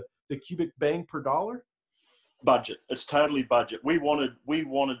the cubic bang per dollar? Budget. It's totally budget. We wanted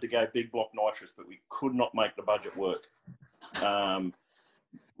to go big block nitrous, but we could not make the budget work.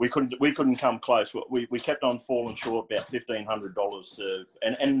 We couldn't come close. We kept on falling short about $1,500 to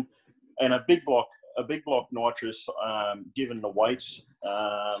and a big block nitrous, given the weights,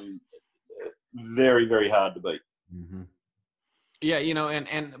 very, very hard to beat. Mm-hmm. Yeah,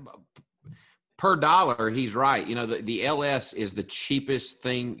 and per dollar, he's right. The LS is the cheapest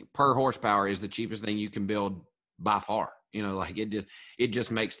thing per horsepower, is the cheapest thing you can build by far. It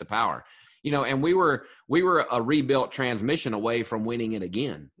just makes the power. and we were a rebuilt transmission away from winning it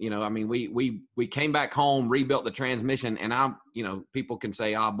again. I mean, we came back home, rebuilt the transmission, and people can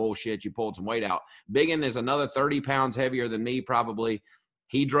say, bullshit, you pulled some weight out. Biggin is another 30 pounds heavier than me, probably.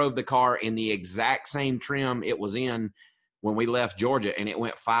 He drove the car in the exact same trim it was in when we left Georgia, and it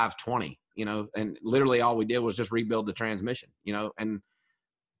went 520, and literally all we did was just rebuild the transmission, and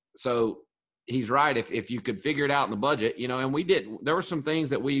so he's right. If you could figure it out in the budget, and we did, there were some things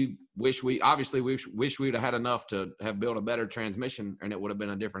that we wish we would have had enough to have built a better transmission, and it would have been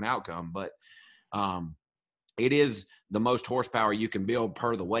a different outcome. But it is the most horsepower you can build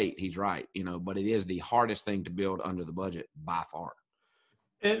per the weight. He's right, but it is the hardest thing to build under the budget by far.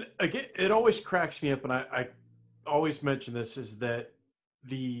 And again, it always cracks me up, and I always mention this, is that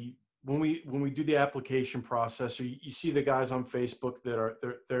when we do the application process, or you see the guys on Facebook that are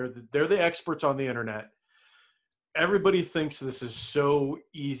they're the experts on the internet. Everybody thinks this is so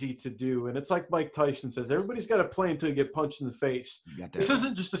easy to do, and it's like Mike Tyson says, everybody's got to play until you get punched in the face. This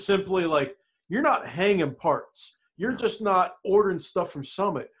isn't just simply like, you're not hanging parts. You're just not ordering stuff from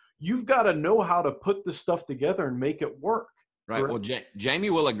Summit. You've got to know how to put this stuff together and make it work. Right. Correct? Well,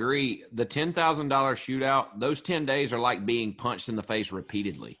 Jamie will agree. The $10,000 shootout, those 10 days are like being punched in the face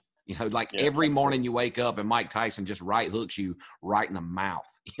repeatedly. Every morning you wake up and Mike Tyson just right hooks you right in the mouth.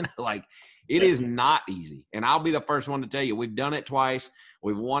 It is not easy. And I'll be the first one to tell you, we've done it twice.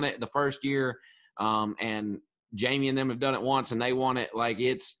 We've won it the first year. And Jamie and them have done it once, and they won it.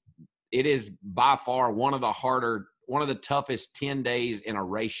 It is by far one of the toughest 10 days in a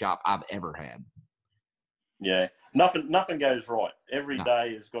race shop I've ever had. Yeah. Nothing goes right. Every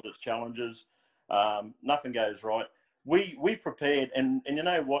day has got its challenges. Nothing goes right. We prepared, and you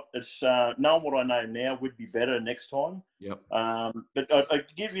know what? It's knowing what I know now would be better next time. Yep. But I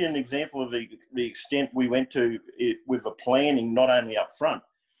give you an example of the extent we went to it with the planning, not only up front,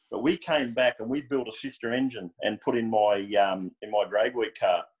 but we came back and we built a sister engine and put in my drag week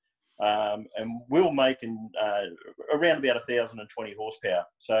car, and we were making around about 1,020 horsepower.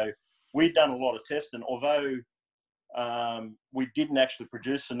 So we'd done a lot of testing, although. We didn't actually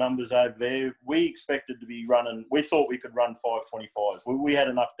produce the numbers over there. We expected to be running. We thought we could run 525s. We had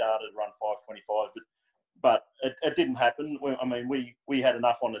enough data to run 525s, but it didn't happen. We had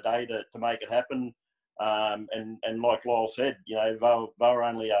enough on the day to make it happen. And like Lyle said, they were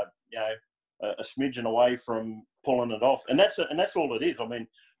only a smidgen away from pulling it off, and that's all it is. I mean,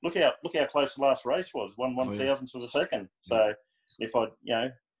 look how close the last race was. 1/1000th of a second. So if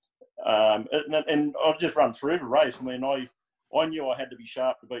and I'll just run through the race. I mean, I knew I had to be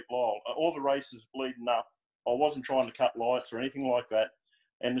sharp to beat Lyle. All the races leading up, I wasn't trying to cut lights or anything like that.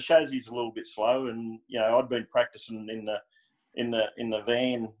 And the chassis's a little bit slow, and I'd been practicing in the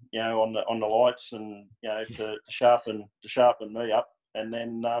van, on the lights, and to sharpen me up. And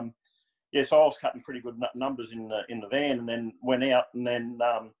then so I was cutting pretty good numbers in the van, and then went out, and then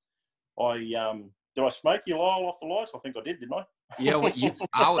did I smoke you, Lyle, off the lights? I think I did, didn't I? Yeah,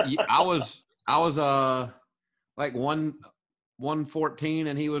 I was like 114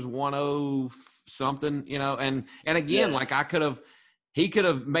 and he was 10 something, and again, he could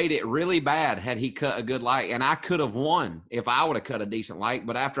have made it really bad had he cut a good light, and I could have won if I would have cut a decent light.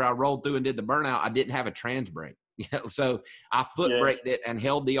 But after I rolled through and did the burnout, I didn't have a trans brake, so I foot braked it and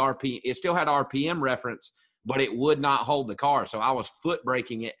held the RPM. It still had RPM reference, but it would not hold the car, so I was foot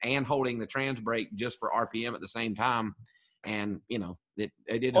braking it and holding the trans brake just for RPM at the same time. And it did.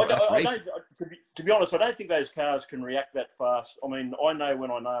 To be honest, I don't think those cars can react that fast. I mean, I know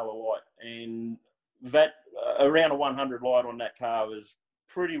when I nail a light, and that around a 100 light on that car was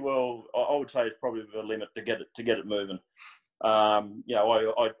pretty well. I would say it's probably the limit to get it moving. I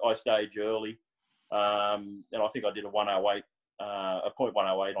staged early, and I think I did a 108, a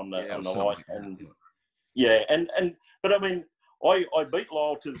 0.108 on the light, but I mean, I beat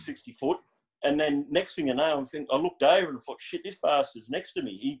Lyle to the 60 foot. And then next thing you know, I looked over and thought, shit, this bastard's next to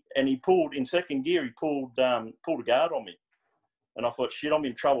me. He pulled in second gear. He pulled a guard on me, and I thought, shit, I'm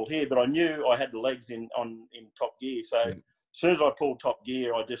in trouble here. But I knew I had the legs in top gear. So as soon as I pulled top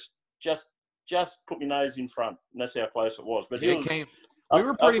gear, I just put my nose in front, and that's how close it was. But we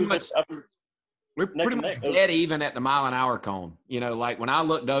were pretty much dead even at the mile-an-hour cone. Like when I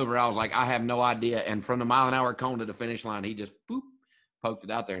looked over, I was like, I have no idea. And from the mile-an-hour cone to the finish line, he just poked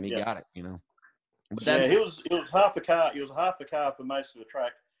it out there and he got it. But he was half a car. He was half a car for most of the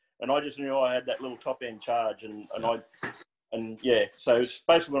track, and I just knew I had that little top end charge, So it's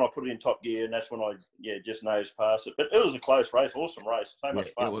basically when I put it in top gear, and that's when I just nose past it. But it was a close race, awesome race, so much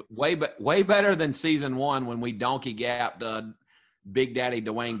fun. It was way better than season one when we donkey gapped Big Daddy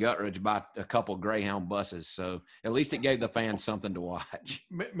Dwayne Guttridge by a couple Greyhound buses. So at least it gave the fans something to watch.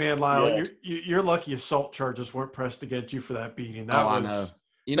 Man, Lyle, Yeah. you're lucky assault charges weren't pressed against you for that beating. That I was,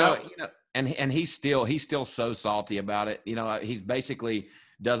 know. And he's still so salty about it. He's basically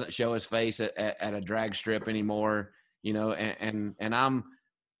doesn't show his face at a drag strip anymore.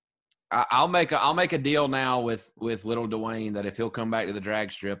 I'll make a deal now with little Dwayne that if he'll come back to the drag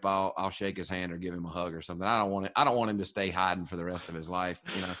strip, I'll shake his hand or give him a hug or something. I don't want him to stay hiding for the rest of his life.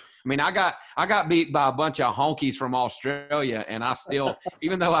 I mean, I got beat by a bunch of honkies from Australia, and I still,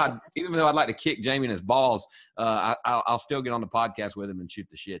 even though I'd like to kick Jamie in his balls, I'll still get on the podcast with him and shoot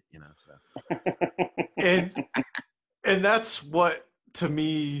the shit. So. And that's what to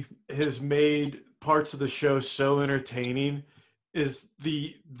me has made parts of the show so entertaining. Is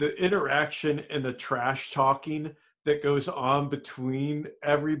the interaction and the trash talking that goes on between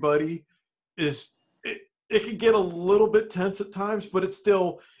everybody it can get a little bit tense at times, but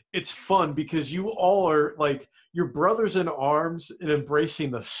it's fun because you all are like your brothers in arms and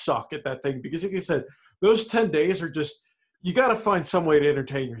embracing the suck at that thing. Because like I said, those 10 days are just, you got to find some way to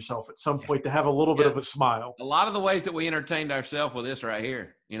entertain yourself at some point to have a little bit of a smile. A lot of the ways that we entertained ourselves with this right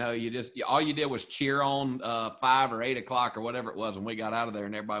here, all you did was cheer on 5 or 8 o'clock or whatever it was when we got out of there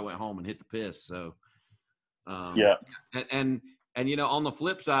and everybody went home and hit the piss. So, And on the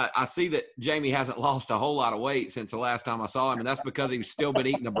flip side, I see that Jamie hasn't lost a whole lot of weight since the last time I saw him, and that's because he's still been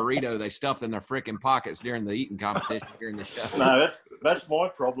eating the burrito they stuffed in their freaking pockets during the eating competition during the show. No, that's my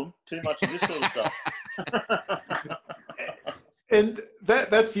problem. Too much of this sort of stuff. And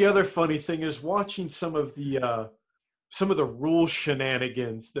that's the other funny thing is watching some of the rule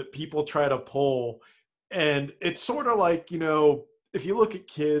shenanigans that people try to pull. And it's sort of like, if you look at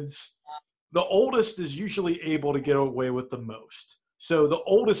kids, the oldest is usually able to get away with the most. So the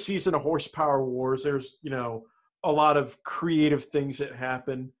oldest season of Horsepower Wars, there's, a lot of creative things that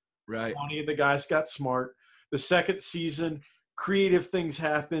happen. Right. Bonnie and the guys got smart. The second season, creative things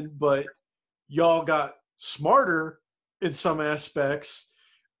happened, but y'all got smarter in some aspects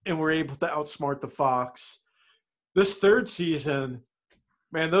and were able to outsmart the Fox. This third season,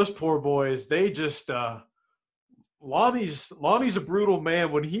 man, those poor boys, they just Lonnie's a brutal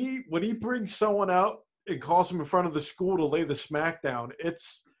man. When he brings someone out and calls him in front of the school to lay the smack down,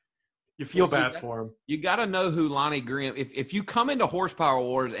 you feel bad for him. You got to know who Lonnie Grimm. If you come into Horsepower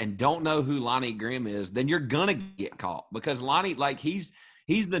Wars and don't know who Lonnie Grimm is, then you're gonna get caught because Lonnie,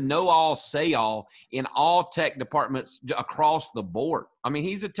 he's the know-all, say-all in all tech departments across the board. I mean,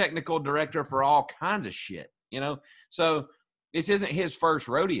 he's a technical director for all kinds of shit. So this isn't his first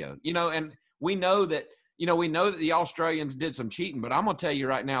rodeo. And we know that. We know that the Australians did some cheating, but I'm going to tell you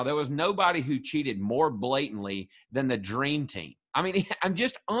right now, there was nobody who cheated more blatantly than the Dream Team. I mean, I'm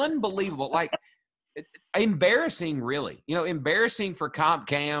just unbelievable. Embarrassing, really. Embarrassing for Comp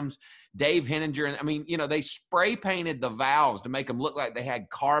Cams, Dave Henninger. And they spray painted the valves to make them look like they had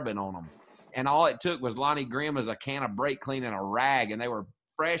carbon on them. And all it took was Lonnie Grimm as a can of brake clean and a rag, and they were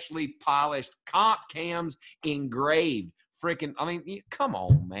freshly polished Comp Cams engraved. Come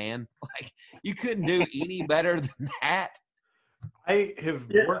on, man. You couldn't do any better than that. I have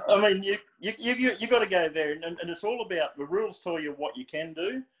worked. I mean, you got to go there. And it's all about the rules tell you what you can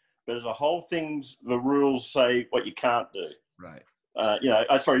do, but as a whole things, the rules say what you can't do. Right.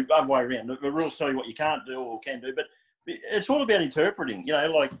 Sorry, other way around. The rules tell you what you can't do or can do, but it's all about interpreting. You've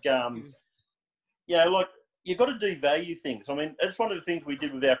got to devalue things. I mean, that's one of the things we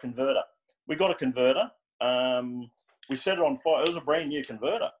did with our converter. We got a converter. We set it on fire. It was a brand new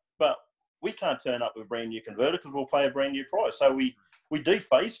converter, but we can't turn up with a brand new converter because we'll pay a brand new price. So we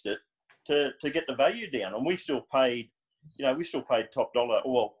defaced it to get the value down, and we still paid top dollar.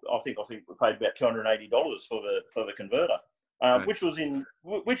 Well, I think we paid about $280 for the converter, right. which was in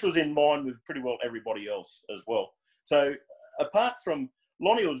line with pretty well everybody else as well. So apart from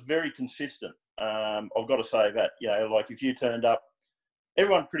Lonnie was very consistent. I've got to say that if you turned up,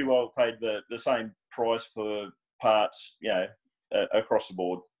 everyone pretty well paid the same price for parts, across the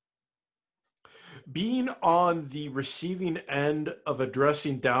board. Being on the receiving end of a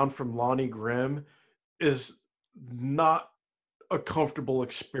dressing down from Lonnie Grimm is not a comfortable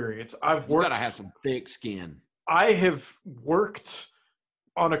experience. You gotta have some thick skin. I have worked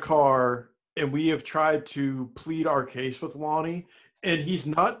on a car and we have tried to plead our case with Lonnie, and he's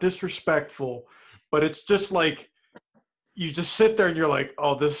not disrespectful, but it's just like you just sit there and you're like,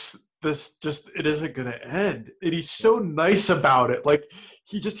 oh, this just, it isn't going to end. And he's so nice about it.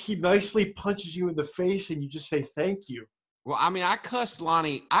 He nicely punches you in the face and you just say, thank you. Well, I mean, I cussed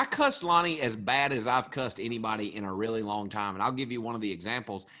Lonnie as bad as I've cussed anybody in a really long time. And I'll give you one of the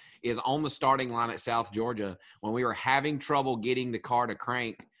examples is on the starting line at South Georgia when we were having trouble getting the car to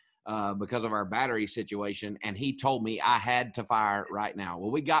crank because of our battery situation. And he told me I had to fire right now.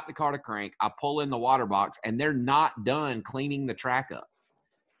 Well, we got the car to crank. I pull in the water box and they're not done cleaning the track up.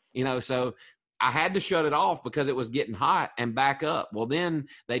 So I had to shut it off because it was getting hot and back up. Well, then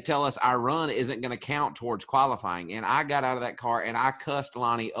they tell us our run isn't going to count towards qualifying. And I got out of that car and I cussed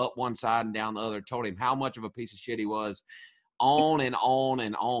Lonnie up one side and down the other, told him how much of a piece of shit he was, on and on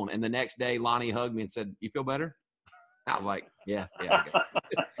and on. And the next day, Lonnie hugged me and said, "You feel better?" I was like, yeah.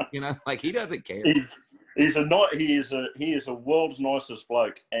 Like he doesn't care. He is a world's nicest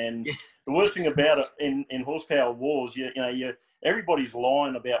bloke. And the worst thing about it in horsepower wars, everybody's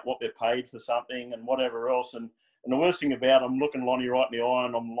lying about what they're paid for something and whatever else. And the worst thing about it, I'm looking Lonnie right in the eye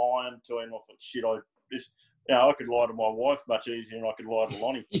and I'm lying to him off shit. I could lie to my wife much easier than I could lie to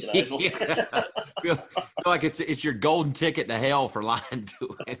Lonnie. Feel like it's your golden ticket to hell for lying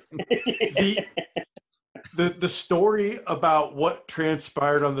to him. The story about what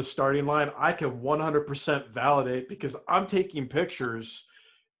transpired on the starting line, I can 100% validate because I'm taking pictures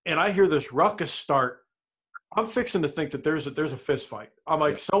and I hear this ruckus start. I'm fixing to think that there's a fist fight. I'm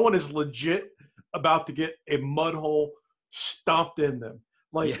like, someone is legit about to get a mud hole stomped in them.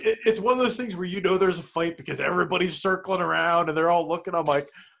 Like it's one of those things where there's a fight because everybody's circling around and they're all looking. I'm like,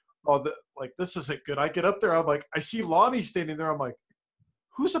 this isn't good. I get up there. I'm like, I see Lonnie standing there. I'm like,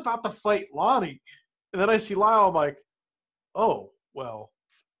 who's about to fight Lonnie? And then I see Lyle. I'm like, oh, well,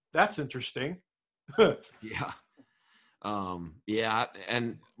 that's interesting. Yeah.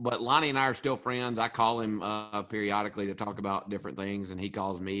 But Lonnie and I are still friends. I call him periodically to talk about different things, and he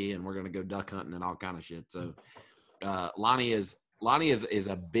calls me, and we're going to go duck hunting and all kind of shit. So Lonnie is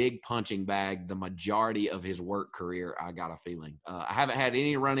a big punching bag the majority of his work career, I got a feeling. I haven't had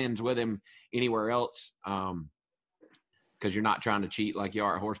any run-ins with him anywhere else because you're not trying to cheat like you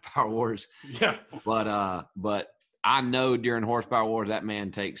are at Horsepower Wars. Yeah. But I know during Horsepower Wars that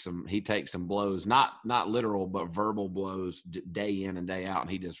man takes some blows, not literal, but verbal blows day in and day out. And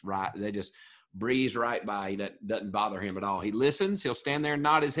they just breeze right by. He doesn't bother him at all. He listens. He'll stand there and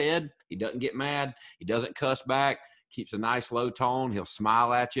nod his head. He doesn't get mad. He doesn't cuss back. Keeps a nice low tone. He'll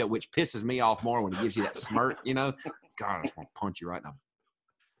smile at you, which pisses me off more when he gives you that smirk, God, I just want to punch you right now.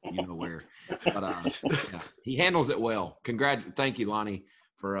 You know where. But he handles it well. Thank you, Lonnie,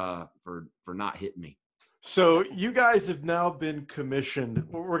 for not hitting me. So you guys have now been commissioned.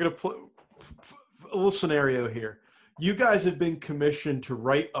 We're going to play a little scenario here. You guys have been commissioned to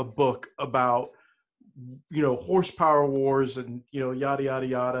write a book about, horsepower wars and, yada, yada,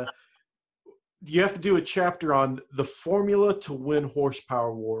 yada. You have to do a chapter on the formula to win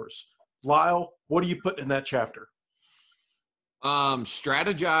horsepower wars. Lyle, what are you putting in that chapter?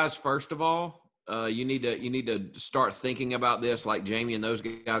 Strategize, first of all. You need to start thinking about this like Jamie and those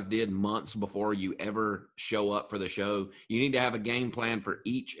guys did months before you ever show up for the show. You need to have a game plan for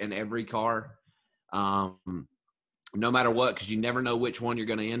each and every car, no matter what, because you never know which one you're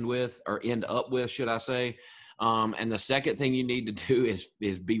going to end up with, should I say. And the second thing you need to do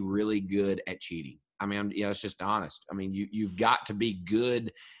is be really good at cheating. I mean, it's just honest. I mean, you've got to be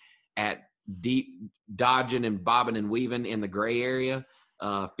good at deep dodging and bobbing and weaving in the gray area.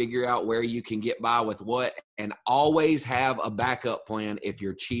 Figure out where you can get by with what, and always have a backup plan if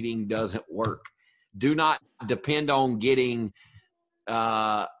your cheating doesn't work. Do not depend on getting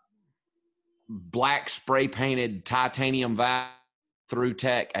black spray painted titanium valve through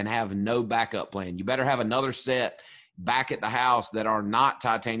tech and have no backup plan. You better have another set back at the house that are not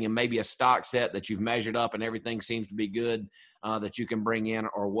titanium, maybe a stock set that you've measured up and everything seems to be good, that you can bring in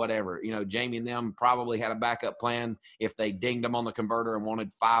or whatever. Jamie and them probably had a backup plan if they dinged them on the converter and wanted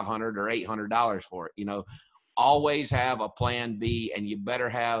 $500 or $800 for it. Always have a plan B, and you better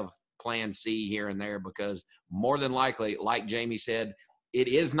have plan C here and there, because more than likely, like Jamie said, it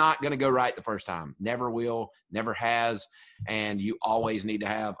is not going to go right the first time. Never will, never has. And you always need to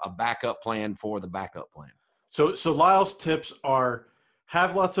have a backup plan for the backup plan. So Lyle's tips are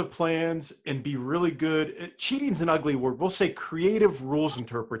have lots of plans and be really good. Cheating's an ugly word. We'll say creative rules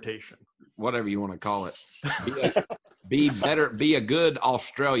interpretation. Whatever you want to call it. Be better. Be a good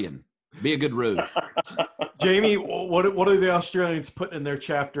Australian. Be a good rude. Jamie, what are the Australians putting in their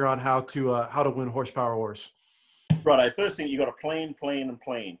chapter on how to win horsepower wars? Right. First thing, you got to plan,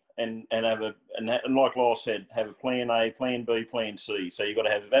 and like Lyle said, have a plan A, plan B, plan C. So you've got to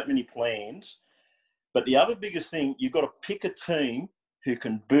have that many plans. But the other biggest thing, you've got to pick a team who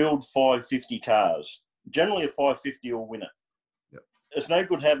can build 550 cars. Generally, a 550 will win it. Yep. It's no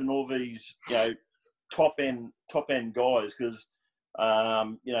good having all these, top end guys because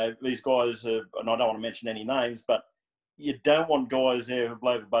these guys are, and I don't want to mention any names, but you don't want guys there who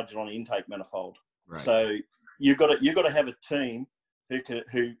blow the budget on an intake manifold. Right. So you've got to have a team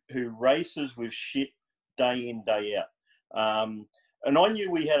who races with shit day in, day out. And I knew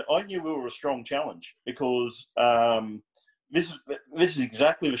we were a strong challenge because this is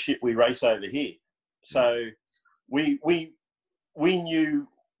exactly the shit we race over here. So we knew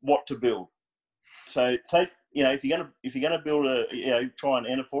what to build. So if you're gonna build try and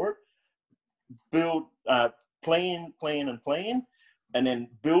enter for it, build plan, and then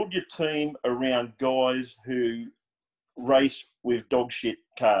build your team around guys who race with dog shit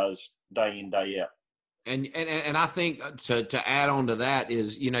cars day in, day out. And I think to add on to that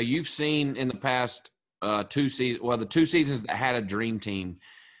is, you've seen in the past 2 seasons, the 2 seasons that had a dream team,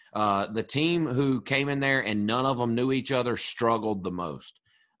 the team who came in there and none of them knew each other struggled the most.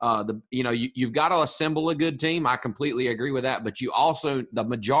 You've got to assemble a good team. I completely agree with that. But you also, the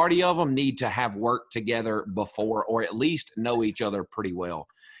majority of them need to have worked together before, or at least know each other pretty well.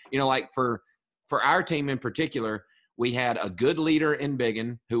 Like for our team in particular, we had a good leader in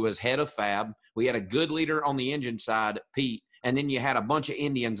Biggin who was head of Fab. We had a good leader on the engine side, Pete, and then you had a bunch of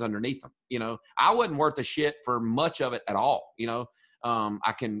Indians underneath them. I wasn't worth a shit for much of it at all.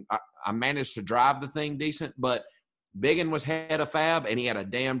 I managed to drive the thing decent, but Biggin was head of Fab, and he had a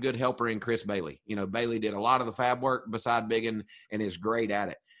damn good helper in Chris Bailey. Bailey did a lot of the Fab work beside Biggin and is great at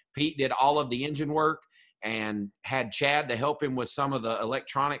it. Pete did all of the engine work and had Chad to help him with some of the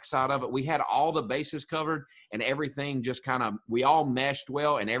electronic side of it. We had all the bases covered, and everything just we all meshed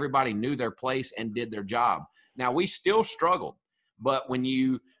well, and everybody knew their place and did their job. Now, we still struggled, but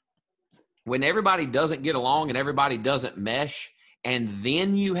when everybody doesn't get along and everybody doesn't mesh, and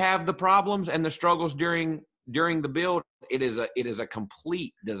then you have the problems and the struggles during the build, it is a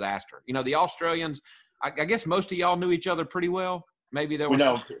complete disaster. The Australians, I guess most of y'all knew each other pretty well. Maybe there was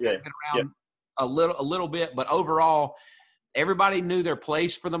around a little bit, but overall, everybody knew their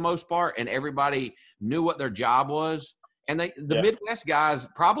place for the most part, and everybody knew what their job was. And the Midwest guys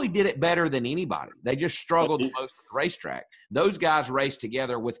probably did it better than anybody. They just struggled the most at the racetrack. Those guys raced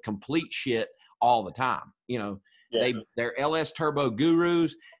together with complete shit all the time. They're LS Turbo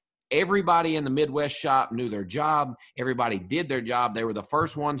gurus. Everybody in the Midwest shop knew their job. Everybody did their job. They were the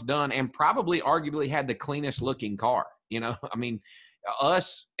first ones done, and probably arguably had the cleanest looking car.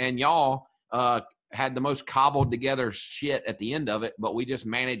 Us and y'all had the most cobbled together shit at the end of it, but we just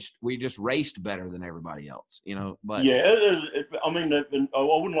raced better than everybody else, but I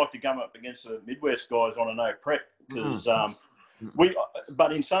wouldn't like to come up against the Midwest guys on a no prep because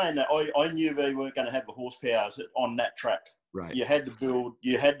but in saying that, I knew they weren't going to have the horsepower on that track. Right. You had to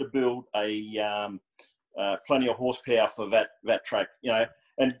build a plenty of horsepower for that track,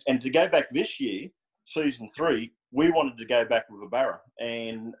 and to go back this year, season 3, we wanted to go back with a Barra,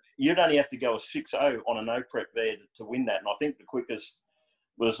 and you'd only have to go a 6.0 on a no prep there to win that. And I think the quickest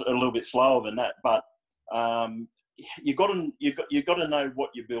was a little bit slower than that, but you got to know what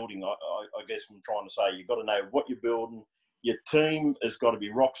you're building. I guess I'm trying to say, you got to know what you're building. Your team has got to be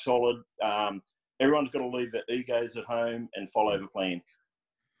rock solid. Everyone's got to leave their egos at home and follow the plan.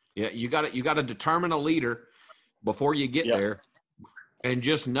 Yeah, you got to determine a leader before you get there, and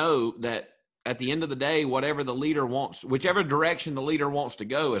just know that at the end of the day, whatever the leader wants, whichever direction the leader wants to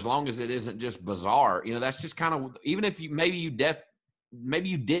go, as long as it isn't just bizarre, that's just kind of, even if maybe you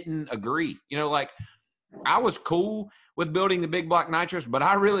didn't agree, like I was cool with building the big block nitrous, but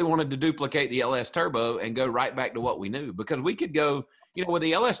I really wanted to duplicate the LS Turbo and go right back to what we knew, because we could go, with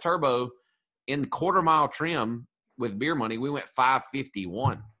the LS Turbo in quarter mile trim with beer money, we went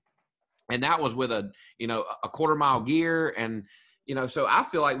 551, and that was with a quarter mile gear. And, so I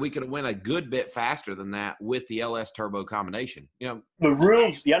feel like we could have went a good bit faster than that with the LS Turbo combination. The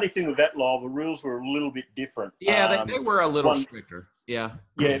rules, the only thing with that, Lyle, the rules were a little bit different. Yeah, they were a little stricter. Yeah.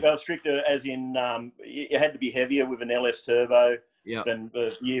 Yeah, they were stricter as in you had to be heavier with an LS Turbo than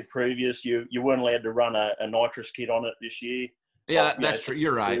the year previous. You weren't allowed to run a nitrous kit on it this year. Yeah, that's true.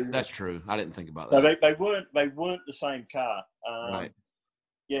 You're right. That's true. I didn't think about that. No, they weren't the same car. Right.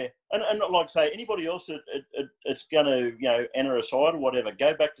 Yeah, and not like say anybody else that's going to enter a side or whatever.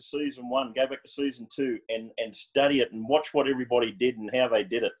 Go back to season 1, go back to season 2, and study it and watch what everybody did and how they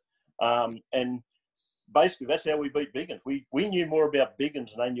did it. And basically, that's how we beat Biggins. We knew more about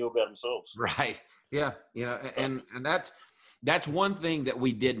Biggins than they knew about themselves. Right. Yeah. And that's one thing that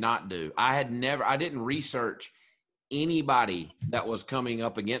we did not do. I didn't research anybody that was coming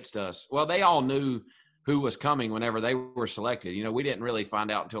up against us. Well, they all knew who was coming whenever they were selected. You know, we didn't really find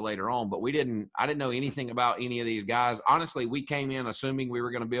out until later on, but I didn't know anything about any of these guys. Honestly, we came in assuming we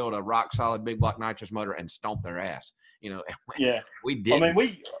were going to build a rock solid big block nitrous motor and stomp their ass. You know, we did. I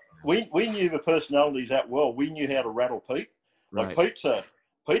mean, we knew the personalities that well. We knew how to rattle Pete. Like right.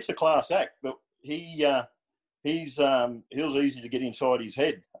 Pete's a class act, but he was easy to get inside his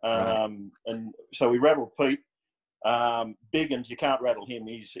head. And so we rattled Pete. Biggins, you can't rattle him.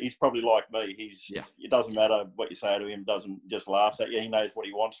 He's probably like me. It doesn't matter what you say to him. Doesn't just laughs at you. He knows what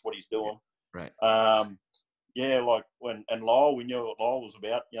he wants, what he's doing. Right. Like when Lyle, we knew what Lyle was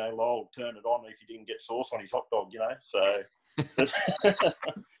about. You know, Lyle would turn it on if he didn't get sauce on his hot dog. You know, so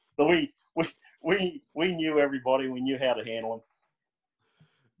but we knew everybody. We knew how to handle them.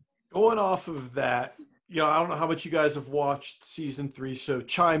 Going off of that, you know, I don't know how much you guys have watched season 3, so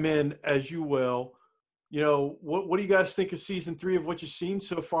chime in as you will. You know, what do you guys think of season 3 of what you've seen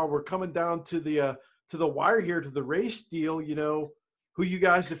so far? We're coming down to the wire here, to the race deal. You know, who you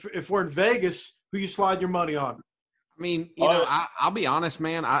guys, if we're in Vegas, who you slide your money on? I mean, you know, I'll be honest,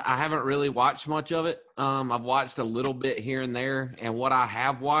 man. I haven't really watched much of it. I've watched a little bit here and there, and what I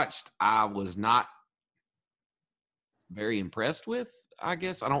have watched, I was not very impressed with. I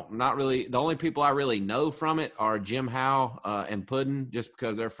guess not really. The only people I really know from it are Jim Howe and Puddin', just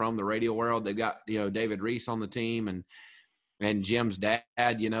because they're from the radio world. They've got, you know, David Reese on the team and Jim's dad,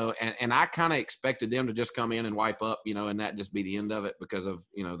 you know, and I kind of expected them to just come in and wipe up, you know, and that just be the end of it because of,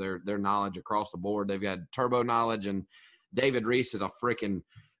 you know, their knowledge across the board. They've got turbo knowledge, and David Reese is a freaking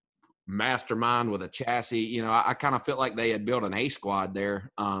mastermind with a chassis. You know, I kind of felt like they had built an A squad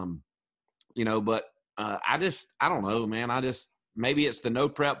there, you know, but I don't know, man. Maybe it's the no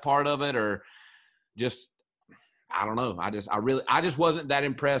prep part of it, or just, I don't know. I just wasn't that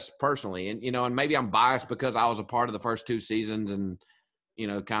impressed personally. And, you know, and maybe I'm biased because I was a part of the first 2 seasons and, you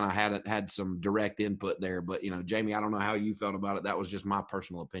know, kind of had some direct input there. But, you know, Jamie, I don't know how you felt about it. That was just my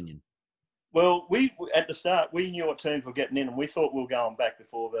personal opinion. Well, at the start, we knew what teams were getting in, and we thought we were going back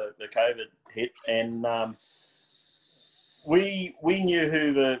before the COVID hit. And we knew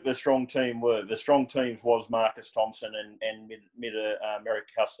who the strong team were. The strong teams was Marcus Thompson and Mid America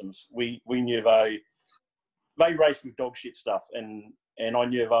Customs. We knew they raced with dog shit stuff, and I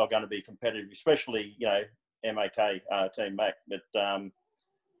knew they were going to be competitive, especially, you know, MAK, Team Mac. But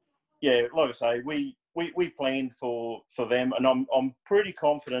yeah, like I say, we planned for them, and I'm pretty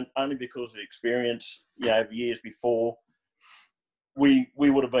confident, only because of the experience, you know, of years before. We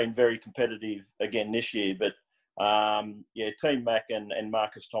would have been very competitive again this year, but Team Mac and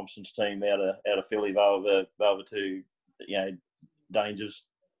Marcus Thompson's team out of Philly, they were the 2, you know, dangers.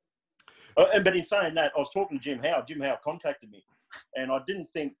 But in saying that, I was talking to Jim Howe. Jim Howe contacted me, and I didn't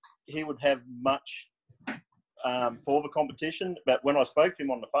think he would have much for the competition. But when I spoke to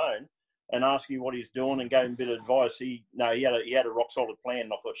him on the phone and asked him what he's doing and gave him a bit of advice, he had a rock solid plan.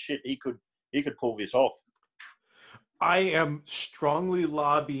 And I thought, shit, he could pull this off. I am strongly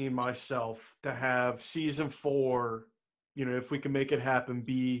lobbying myself to have season 4, you know, if we can make it happen,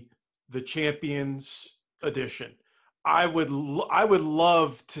 be the Champions edition. I would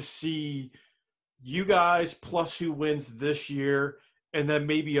love to see you guys plus who wins this year, and then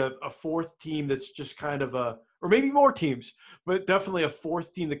maybe a 4th team that's just kind of or maybe more teams, but definitely a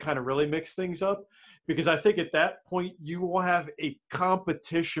 4th team that kind of really mix things up. Because I think at that point you will have a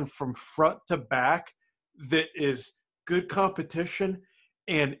competition from front to back that is good competition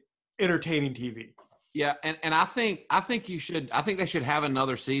and entertaining TV. Yeah, and I think they should have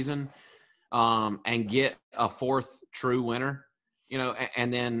another season and get a 4th true winner, you know,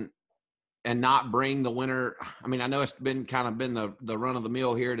 and not bring the winner. I mean, I know it's been the run of the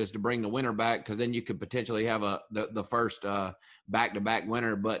mill here, is to bring the winner back, because then you could potentially have the first back-to-back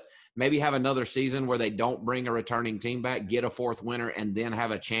winner, but maybe have another season where they don't bring a returning team back, get a 4th winner, and then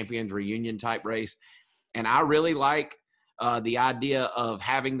have a champions reunion type race. And I really like the idea of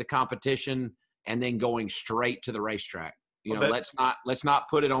having the competition and then going straight to the racetrack. You know, let's not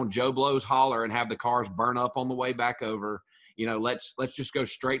put it on Joe Blow's hauler and have the cars burn up on the way back over. You know, let's just go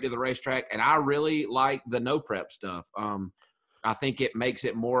straight to the racetrack. And I really like the no prep stuff. I think it makes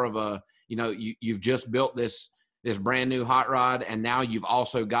it more of a, you know, you've just built this brand new hot rod, and now you've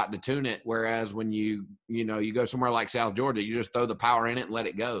also got to tune it. Whereas when you go somewhere like South Georgia, you just throw the power in it and let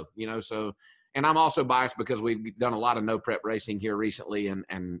it go. You know, so. And I'm also biased because we've done a lot of no prep racing here recently,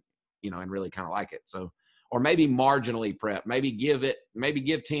 and you know, and really kind of like it. So, or maybe marginally prep. Maybe give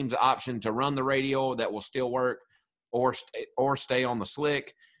teams the option to run the radial that will still work, or stay on the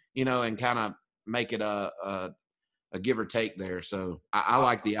slick, you know, and kind of make it a give or take there. So I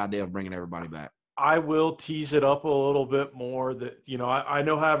like the idea of bringing everybody back. I will tease it up a little bit more that, I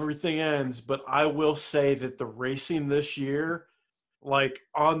know how everything ends, but I will say that the racing this year, like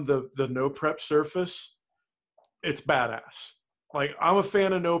on the no prep surface, it's badass. Like I'm a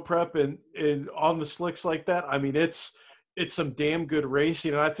fan of no prep and on the slicks like that. I mean, it's some damn good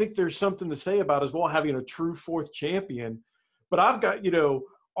racing. And I think there's something to say about as well having a true fourth champion. But I've got,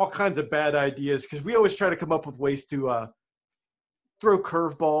 all kinds of bad ideas because we always try to come up with ways to throw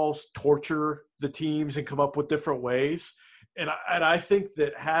curveballs, torture the teams, and come up with different ways. And I think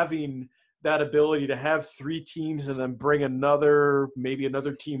that having that ability to have three teams and then bring maybe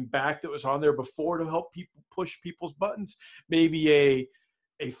another team back that was on there before to help people push people's buttons, maybe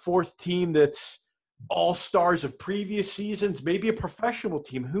a fourth team that's all stars of previous seasons, maybe a professional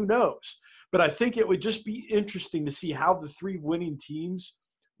team, who knows? But I think it would just be interesting to see how the three winning teams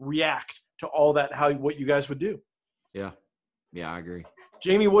react to all that, what you guys would do. Yeah. Yeah, I agree.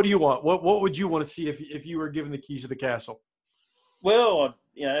 Jamie, what do you want? What would you want to see if you were given the keys to the castle? Well,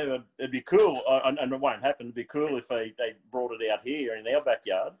 it'd be cool, and it won't happen. It'd be cool if they brought it out here in our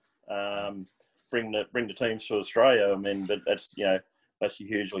backyard. Bring the teams to Australia. I mean, but that's a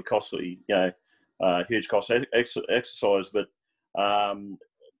hugely costly, huge cost exercise. But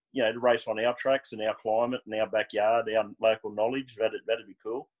to race on our tracks and our climate and our backyard, our local knowledge, that'd be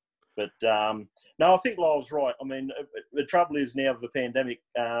cool. But no, I think Lyle's right. I mean, the trouble is now with the pandemic,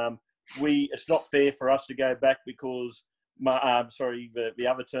 it's not fair for us to go back because the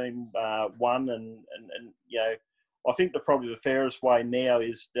other team won, and I think probably the fairest way now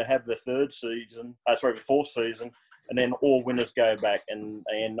is to have the fourth season, and then all winners go back, and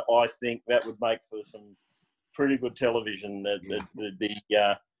I think that would make for some pretty good television. It'd be.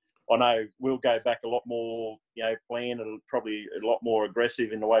 I know we'll go back a lot more, planned and probably a lot more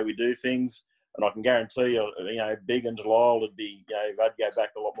aggressive in the way we do things. And I can guarantee you, Big and Lyle would be, they'd go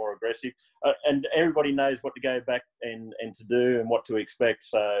back a lot more aggressive. And everybody knows what to go back and to do and what to expect.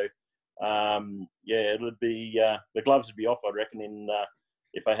 So, it would be, the gloves would be off, I reckon,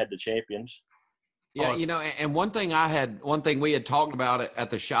 if I had the champions. Yeah, and one thing we had talked about at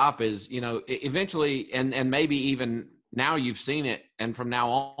the shop is, eventually, and maybe even now you've seen it, and from now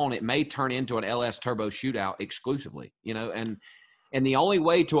on, it may turn into an LS Turbo Shootout exclusively, and the only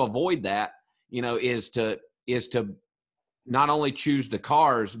way to avoid that, is to not only choose the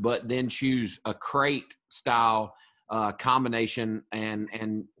cars, but then choose a crate style combination. And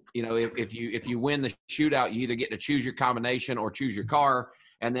if you win the shootout, you either get to choose your combination or choose your car.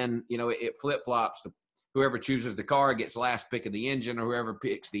 And then, it flip-flops. Whoever chooses the car gets the last pick of the engine, or whoever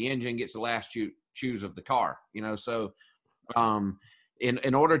picks the engine gets the last choose of the car, So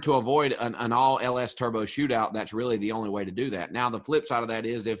in order to avoid an all LS Turbo shootout, that's really the only way to do that. Now, the flip side of that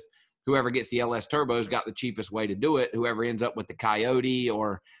is if whoever gets the LS Turbos got the cheapest way to do it, whoever ends up with the Coyote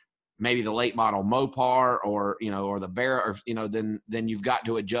or maybe the late model Mopar or the Bear, or, then you've got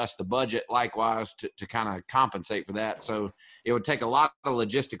to adjust the budget likewise to kind of compensate for that. So it would take a lot of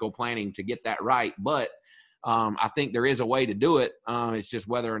logistical planning to get that right. But I think there is a way to do it. It's just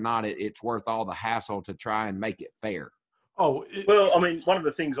whether or not it's worth all the hassle to try and make it fair. Well, I mean, one of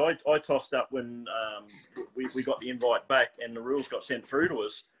the things I tossed up when we got the invite back and the rules got sent through to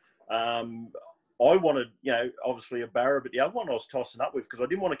us, I wanted, obviously a Barra, but the other one I was tossing up with because I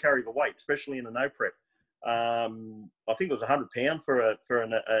didn't want to carry the weight, especially in a no prep. I think it was £100 for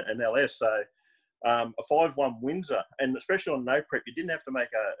an LS. So a 5.1 Windsor, and especially on no prep, you didn't have to make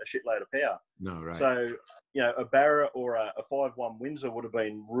a shitload of power. No, right. So, a Barra or a 5.1 Windsor would have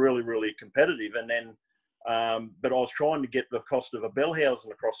been really, really competitive. And then, but I was trying to get the cost of a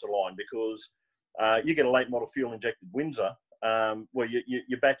Bellhausen across the line because you get a late model fuel injected Windsor. Well,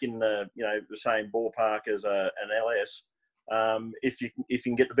 you're back in the same ballpark as an LS if you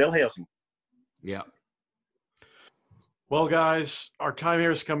can get the Bellhausen. Yeah. Well, guys, our time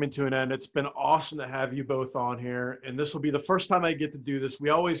here is coming to an end. It's been awesome to have you both on here, and this will be the first time I get to do this.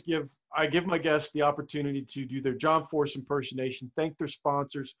 I give my guests the opportunity to do their John Force impersonation, thank their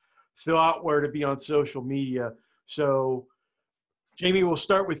sponsors, fill out where to be on social media. So, Jamie, we'll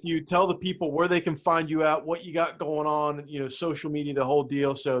start with you. Tell the people where they can find you at, what you got going on, social media, the whole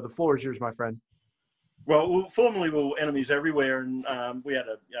deal. So the floor is yours, my friend. Well, formerly we were Enemies Everywhere, and we had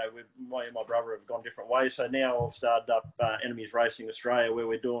me and my brother have gone different ways. So now I've started up Enemies Racing Australia, where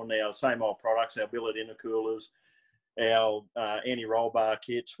we're doing our same old products, our billet intercoolers, our anti-roll bar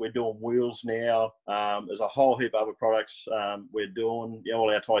kits. We're doing wheels now. There's a whole heap of other products we're doing,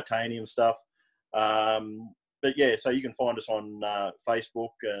 all our titanium stuff. But yeah, so you can find us on Facebook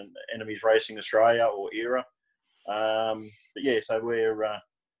and Enemies Racing Australia or ERA. But yeah, so we're out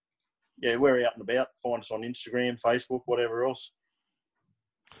and about. Find us on Instagram, Facebook, whatever else.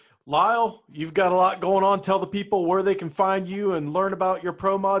 Lyle, you've got a lot going on. Tell the people where they can find you and learn about your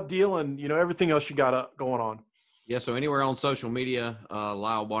Pro Mod deal and, everything else you got going on. Yeah, so anywhere on social media,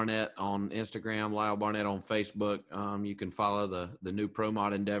 Lyle Barnett on Instagram, Lyle Barnett on Facebook. You can follow the new Pro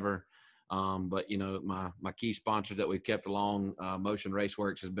Mod endeavor. But, my key sponsors that we've kept along, Motion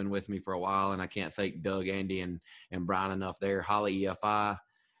Raceworks has been with me for a while, and I can't thank Doug, Andy, and Brian enough there. Holly EFI,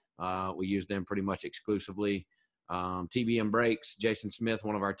 we use them pretty much exclusively. TBM Brakes, Jason Smith,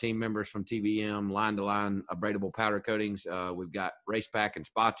 one of our team members from TBM, line-to-line abradable powder coatings. We've got Race Pack and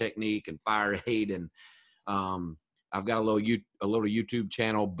Spa Technique and Fire Aid, and I've got a little YouTube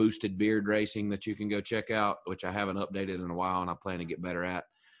channel, Boosted Beard Racing, that you can go check out, which I haven't updated in a while, and I plan to get better at.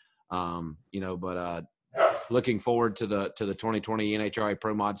 But looking forward to the 2020 NHRA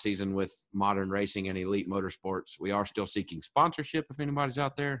Pro Mod season with Modern Racing and Elite Motorsports. We are still seeking sponsorship if anybody's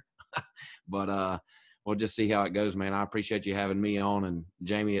out there, but we'll just see how it goes, man. I appreciate you having me on, and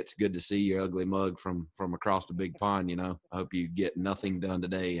Jamie, it's good to see your ugly mug from across the big pond. I hope you get nothing done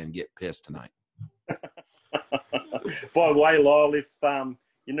today and get pissed tonight. By the way, Lyle, if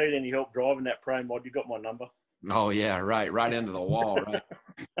you need any help driving that Pro Mod, you got my number. Oh, yeah, right into the wall, right?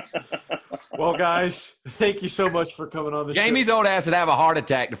 Well, guys, thank you so much for coming on the show. Jamie's old ass would have a heart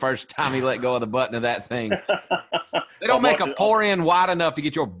attack the first time he let go of the button of that thing. They don't make a pour in wide enough to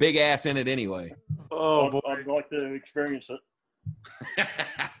get your big ass in it anyway. Oh, boy. I'd like to experience it.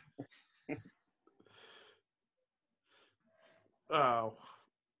 Oh.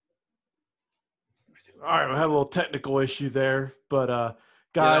 All right, we had a little technical issue there, but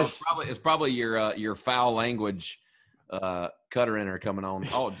guys, it's probably your foul language cutter in her coming on.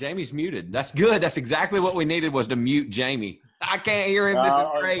 Oh, Jamie's muted. That's good. That's exactly what we needed, was to mute Jamie. I can't hear him. This is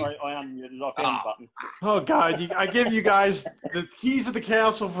great. I unmuted. I found the button. Oh God, I give you guys the keys of the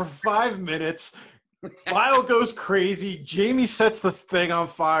castle for 5 minutes. Lyle goes crazy. Jamie sets the thing on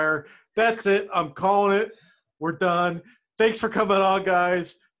fire. That's it. I'm calling it. We're done. Thanks for coming on,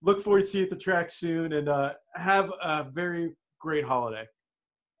 guys. Look forward to see you at the track soon, and have a very great holiday.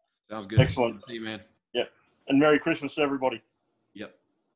 Sounds good. Excellent. See you, man. Yeah. And Merry Christmas to everybody. Yep.